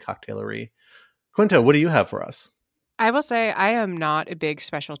nearest fine cocktailery. Quinta, what do you have for us? I will say I am not a big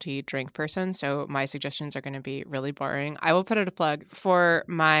specialty drink person, so my suggestions are going to be really boring. I will put out a plug for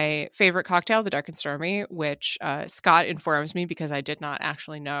my favorite cocktail, the Dark and Stormy, which Scott informs me because I did not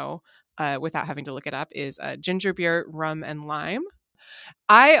actually know without having to look it up, is ginger beer, rum, and lime.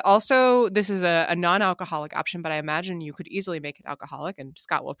 This is a non-alcoholic option, but I imagine you could easily make it alcoholic, and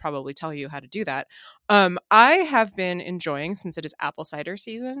Scott will probably tell you how to do that. I have been enjoying, since it is apple cider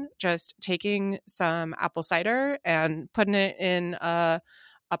season, just taking some apple cider and putting it in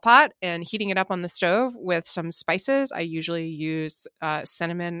a pot and heating it up on the stove with some spices. I usually use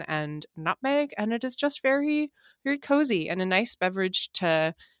cinnamon and nutmeg, and it is just very, very cozy and a nice beverage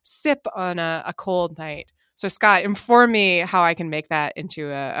to sip on a cold night. So, Scott, inform me how I can make that into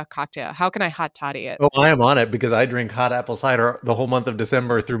a cocktail. How can I hot toddy it? Oh, I am on it because I drink hot apple cider the whole month of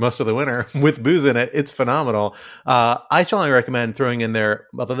December through most of the winter with booze in it. It's phenomenal. I strongly recommend throwing in there,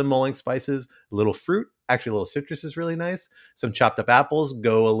 other than mulling spices, a little fruit. Actually, a little citrus is really nice. Some chopped up apples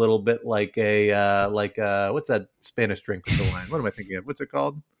go a little bit like what's that Spanish drink with the wine? What am I thinking of? What's it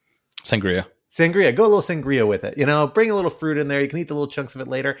called? Sangria. Sangria. Go a little sangria with it. Bring a little fruit in there. You can eat the little chunks of it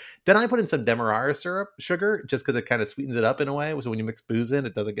later. Then I put in some Demerara sugar, just because it kind of sweetens it up in a way. So when you mix booze in,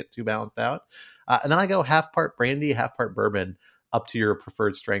 it doesn't get too balanced out. And then I go half part brandy, half part bourbon, up to your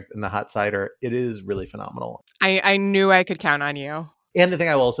preferred strength in the hot cider. It is really phenomenal. I knew I could count on you. And the thing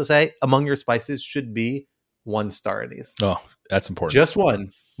I will also say, among your spices should be 1 star anise. Oh, that's important. Just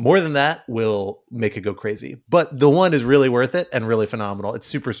 1. More than that will make it go crazy. But the 1 is really worth it and really phenomenal. It's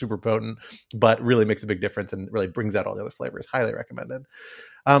super, super potent, but really makes a big difference and really brings out all the other flavors. Highly recommended.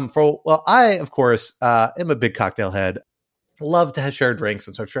 I, of course, am a big cocktail head. Love to share drinks,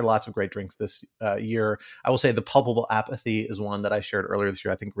 and so I've shared lots of great drinks this year. I will say the Palpable Apathy is one that I shared earlier this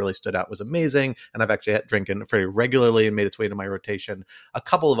year. I think really stood out, was amazing, and I've actually had drinking very regularly and made its way into my rotation. A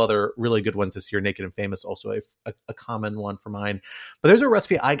couple of other really good ones this year. Naked and Famous, also a common one for mine. But there's a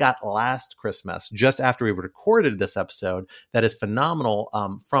recipe I got last Christmas, just after we recorded this episode, that is phenomenal,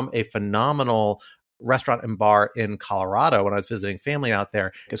 from a phenomenal restaurant and bar in Colorado when I was visiting family out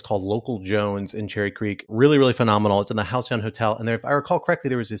there. It's called Local Jones in Cherry Creek. Really, really phenomenal. It's in the Halcyon Hotel. And there, if I recall correctly,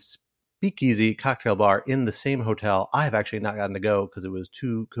 there was this speakeasy cocktail bar in the same hotel. I have actually not gotten to go because it was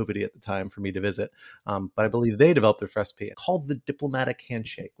too COVID-y at the time for me to visit. But I believe they developed this recipe called the Diplomatic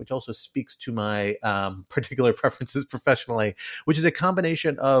Handshake, which also speaks to my particular preferences professionally, which is a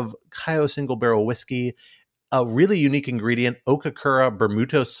combination of Cayo Single Barrel Whiskey, a really unique ingredient, Okakura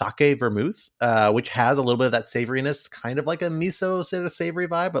Bermuto Sake Vermouth, which has a little bit of that savoriness, kind of like a miso sort of savory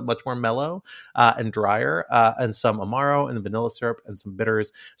vibe, but much more mellow and drier, and some Amaro and the vanilla syrup and some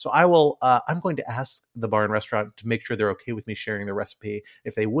bitters. So I'm going to ask the bar and restaurant to make sure they're okay with me sharing the recipe.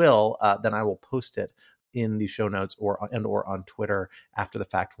 If they will, then I will post it in the show notes or on Twitter after the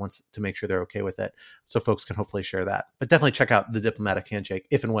fact, once, to make sure they're okay with it, so folks can hopefully share that. But definitely check out the Diplomatic Handshake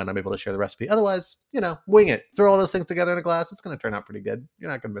if and when I'm able to share the recipe. Otherwise, wing it. Throw all those things together in a glass. It's going to turn out pretty good.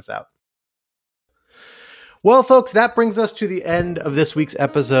 You're not going to miss out. Well, folks, that brings us to the end of this week's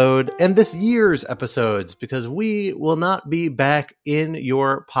episode and this year's episodes, because we will not be back in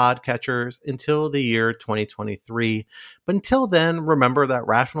your podcatchers until the year 2023. But until then, remember that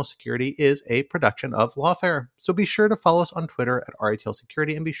Rational Security is a production of Lawfare. So be sure to follow us on Twitter at RATL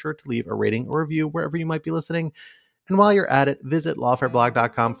Security, and be sure to leave a rating or review wherever you might be listening. And while you're at it, visit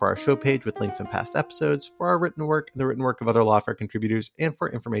lawfareblog.com for our show page with links and past episodes, for our written work and the written work of other Lawfare contributors, and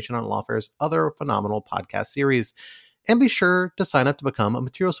for information on Lawfare's other phenomenal podcast series. And be sure to sign up to become a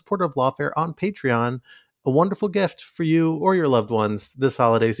material supporter of Lawfare on Patreon, a wonderful gift for you or your loved ones this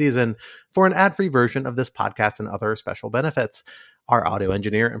holiday season, for an ad-free version of this podcast and other special benefits. Our audio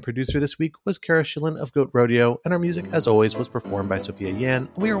engineer and producer this week was Kara Schillen of Goat Rodeo, and our music, as always, was performed by Sophia Yan.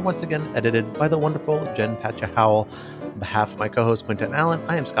 We are once again edited by the wonderful Jen Patcha Howell. On behalf of my co-host Quinton Allen,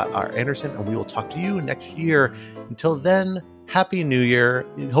 I am Scott R. Anderson, and we will talk to you next year. Until then, Happy New Year.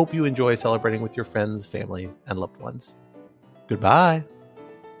 Hope you enjoy celebrating with your friends, family, and loved ones. Goodbye.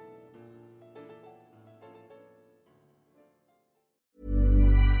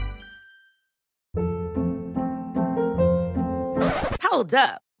 Hold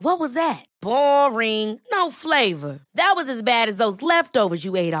up. What was that? Boring. No flavor. That was as bad as those leftovers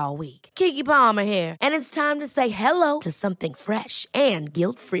you ate all week. Keke Palmer here, and it's time to say hello to something fresh and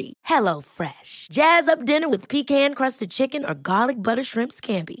guilt-free. HelloFresh. Jazz up dinner with pecan-crusted chicken or garlic butter shrimp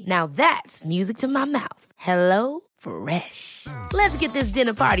scampi. Now that's music to my mouth. HelloFresh. Let's get this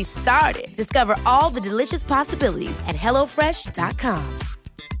dinner party started. Discover all the delicious possibilities at HelloFresh.com.